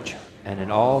knowledge and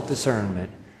in all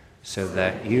discernment, so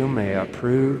that you may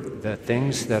approve the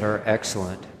things that are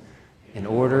excellent, in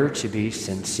order to be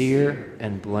sincere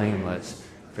and blameless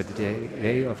for the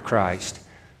day of Christ,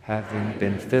 having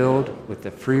been filled with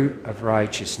the fruit of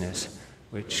righteousness,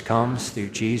 which comes through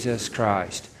Jesus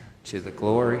Christ, to the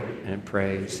glory and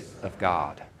praise of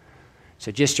God.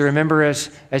 So just to remember as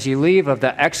you leave of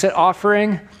the exit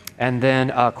offering, and then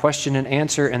a question and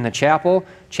answer in the chapel.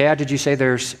 Chad, did you say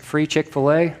there's free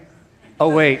Chick-fil-A?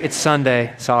 Oh wait, it's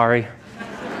Sunday, sorry.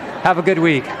 Have a good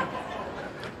week.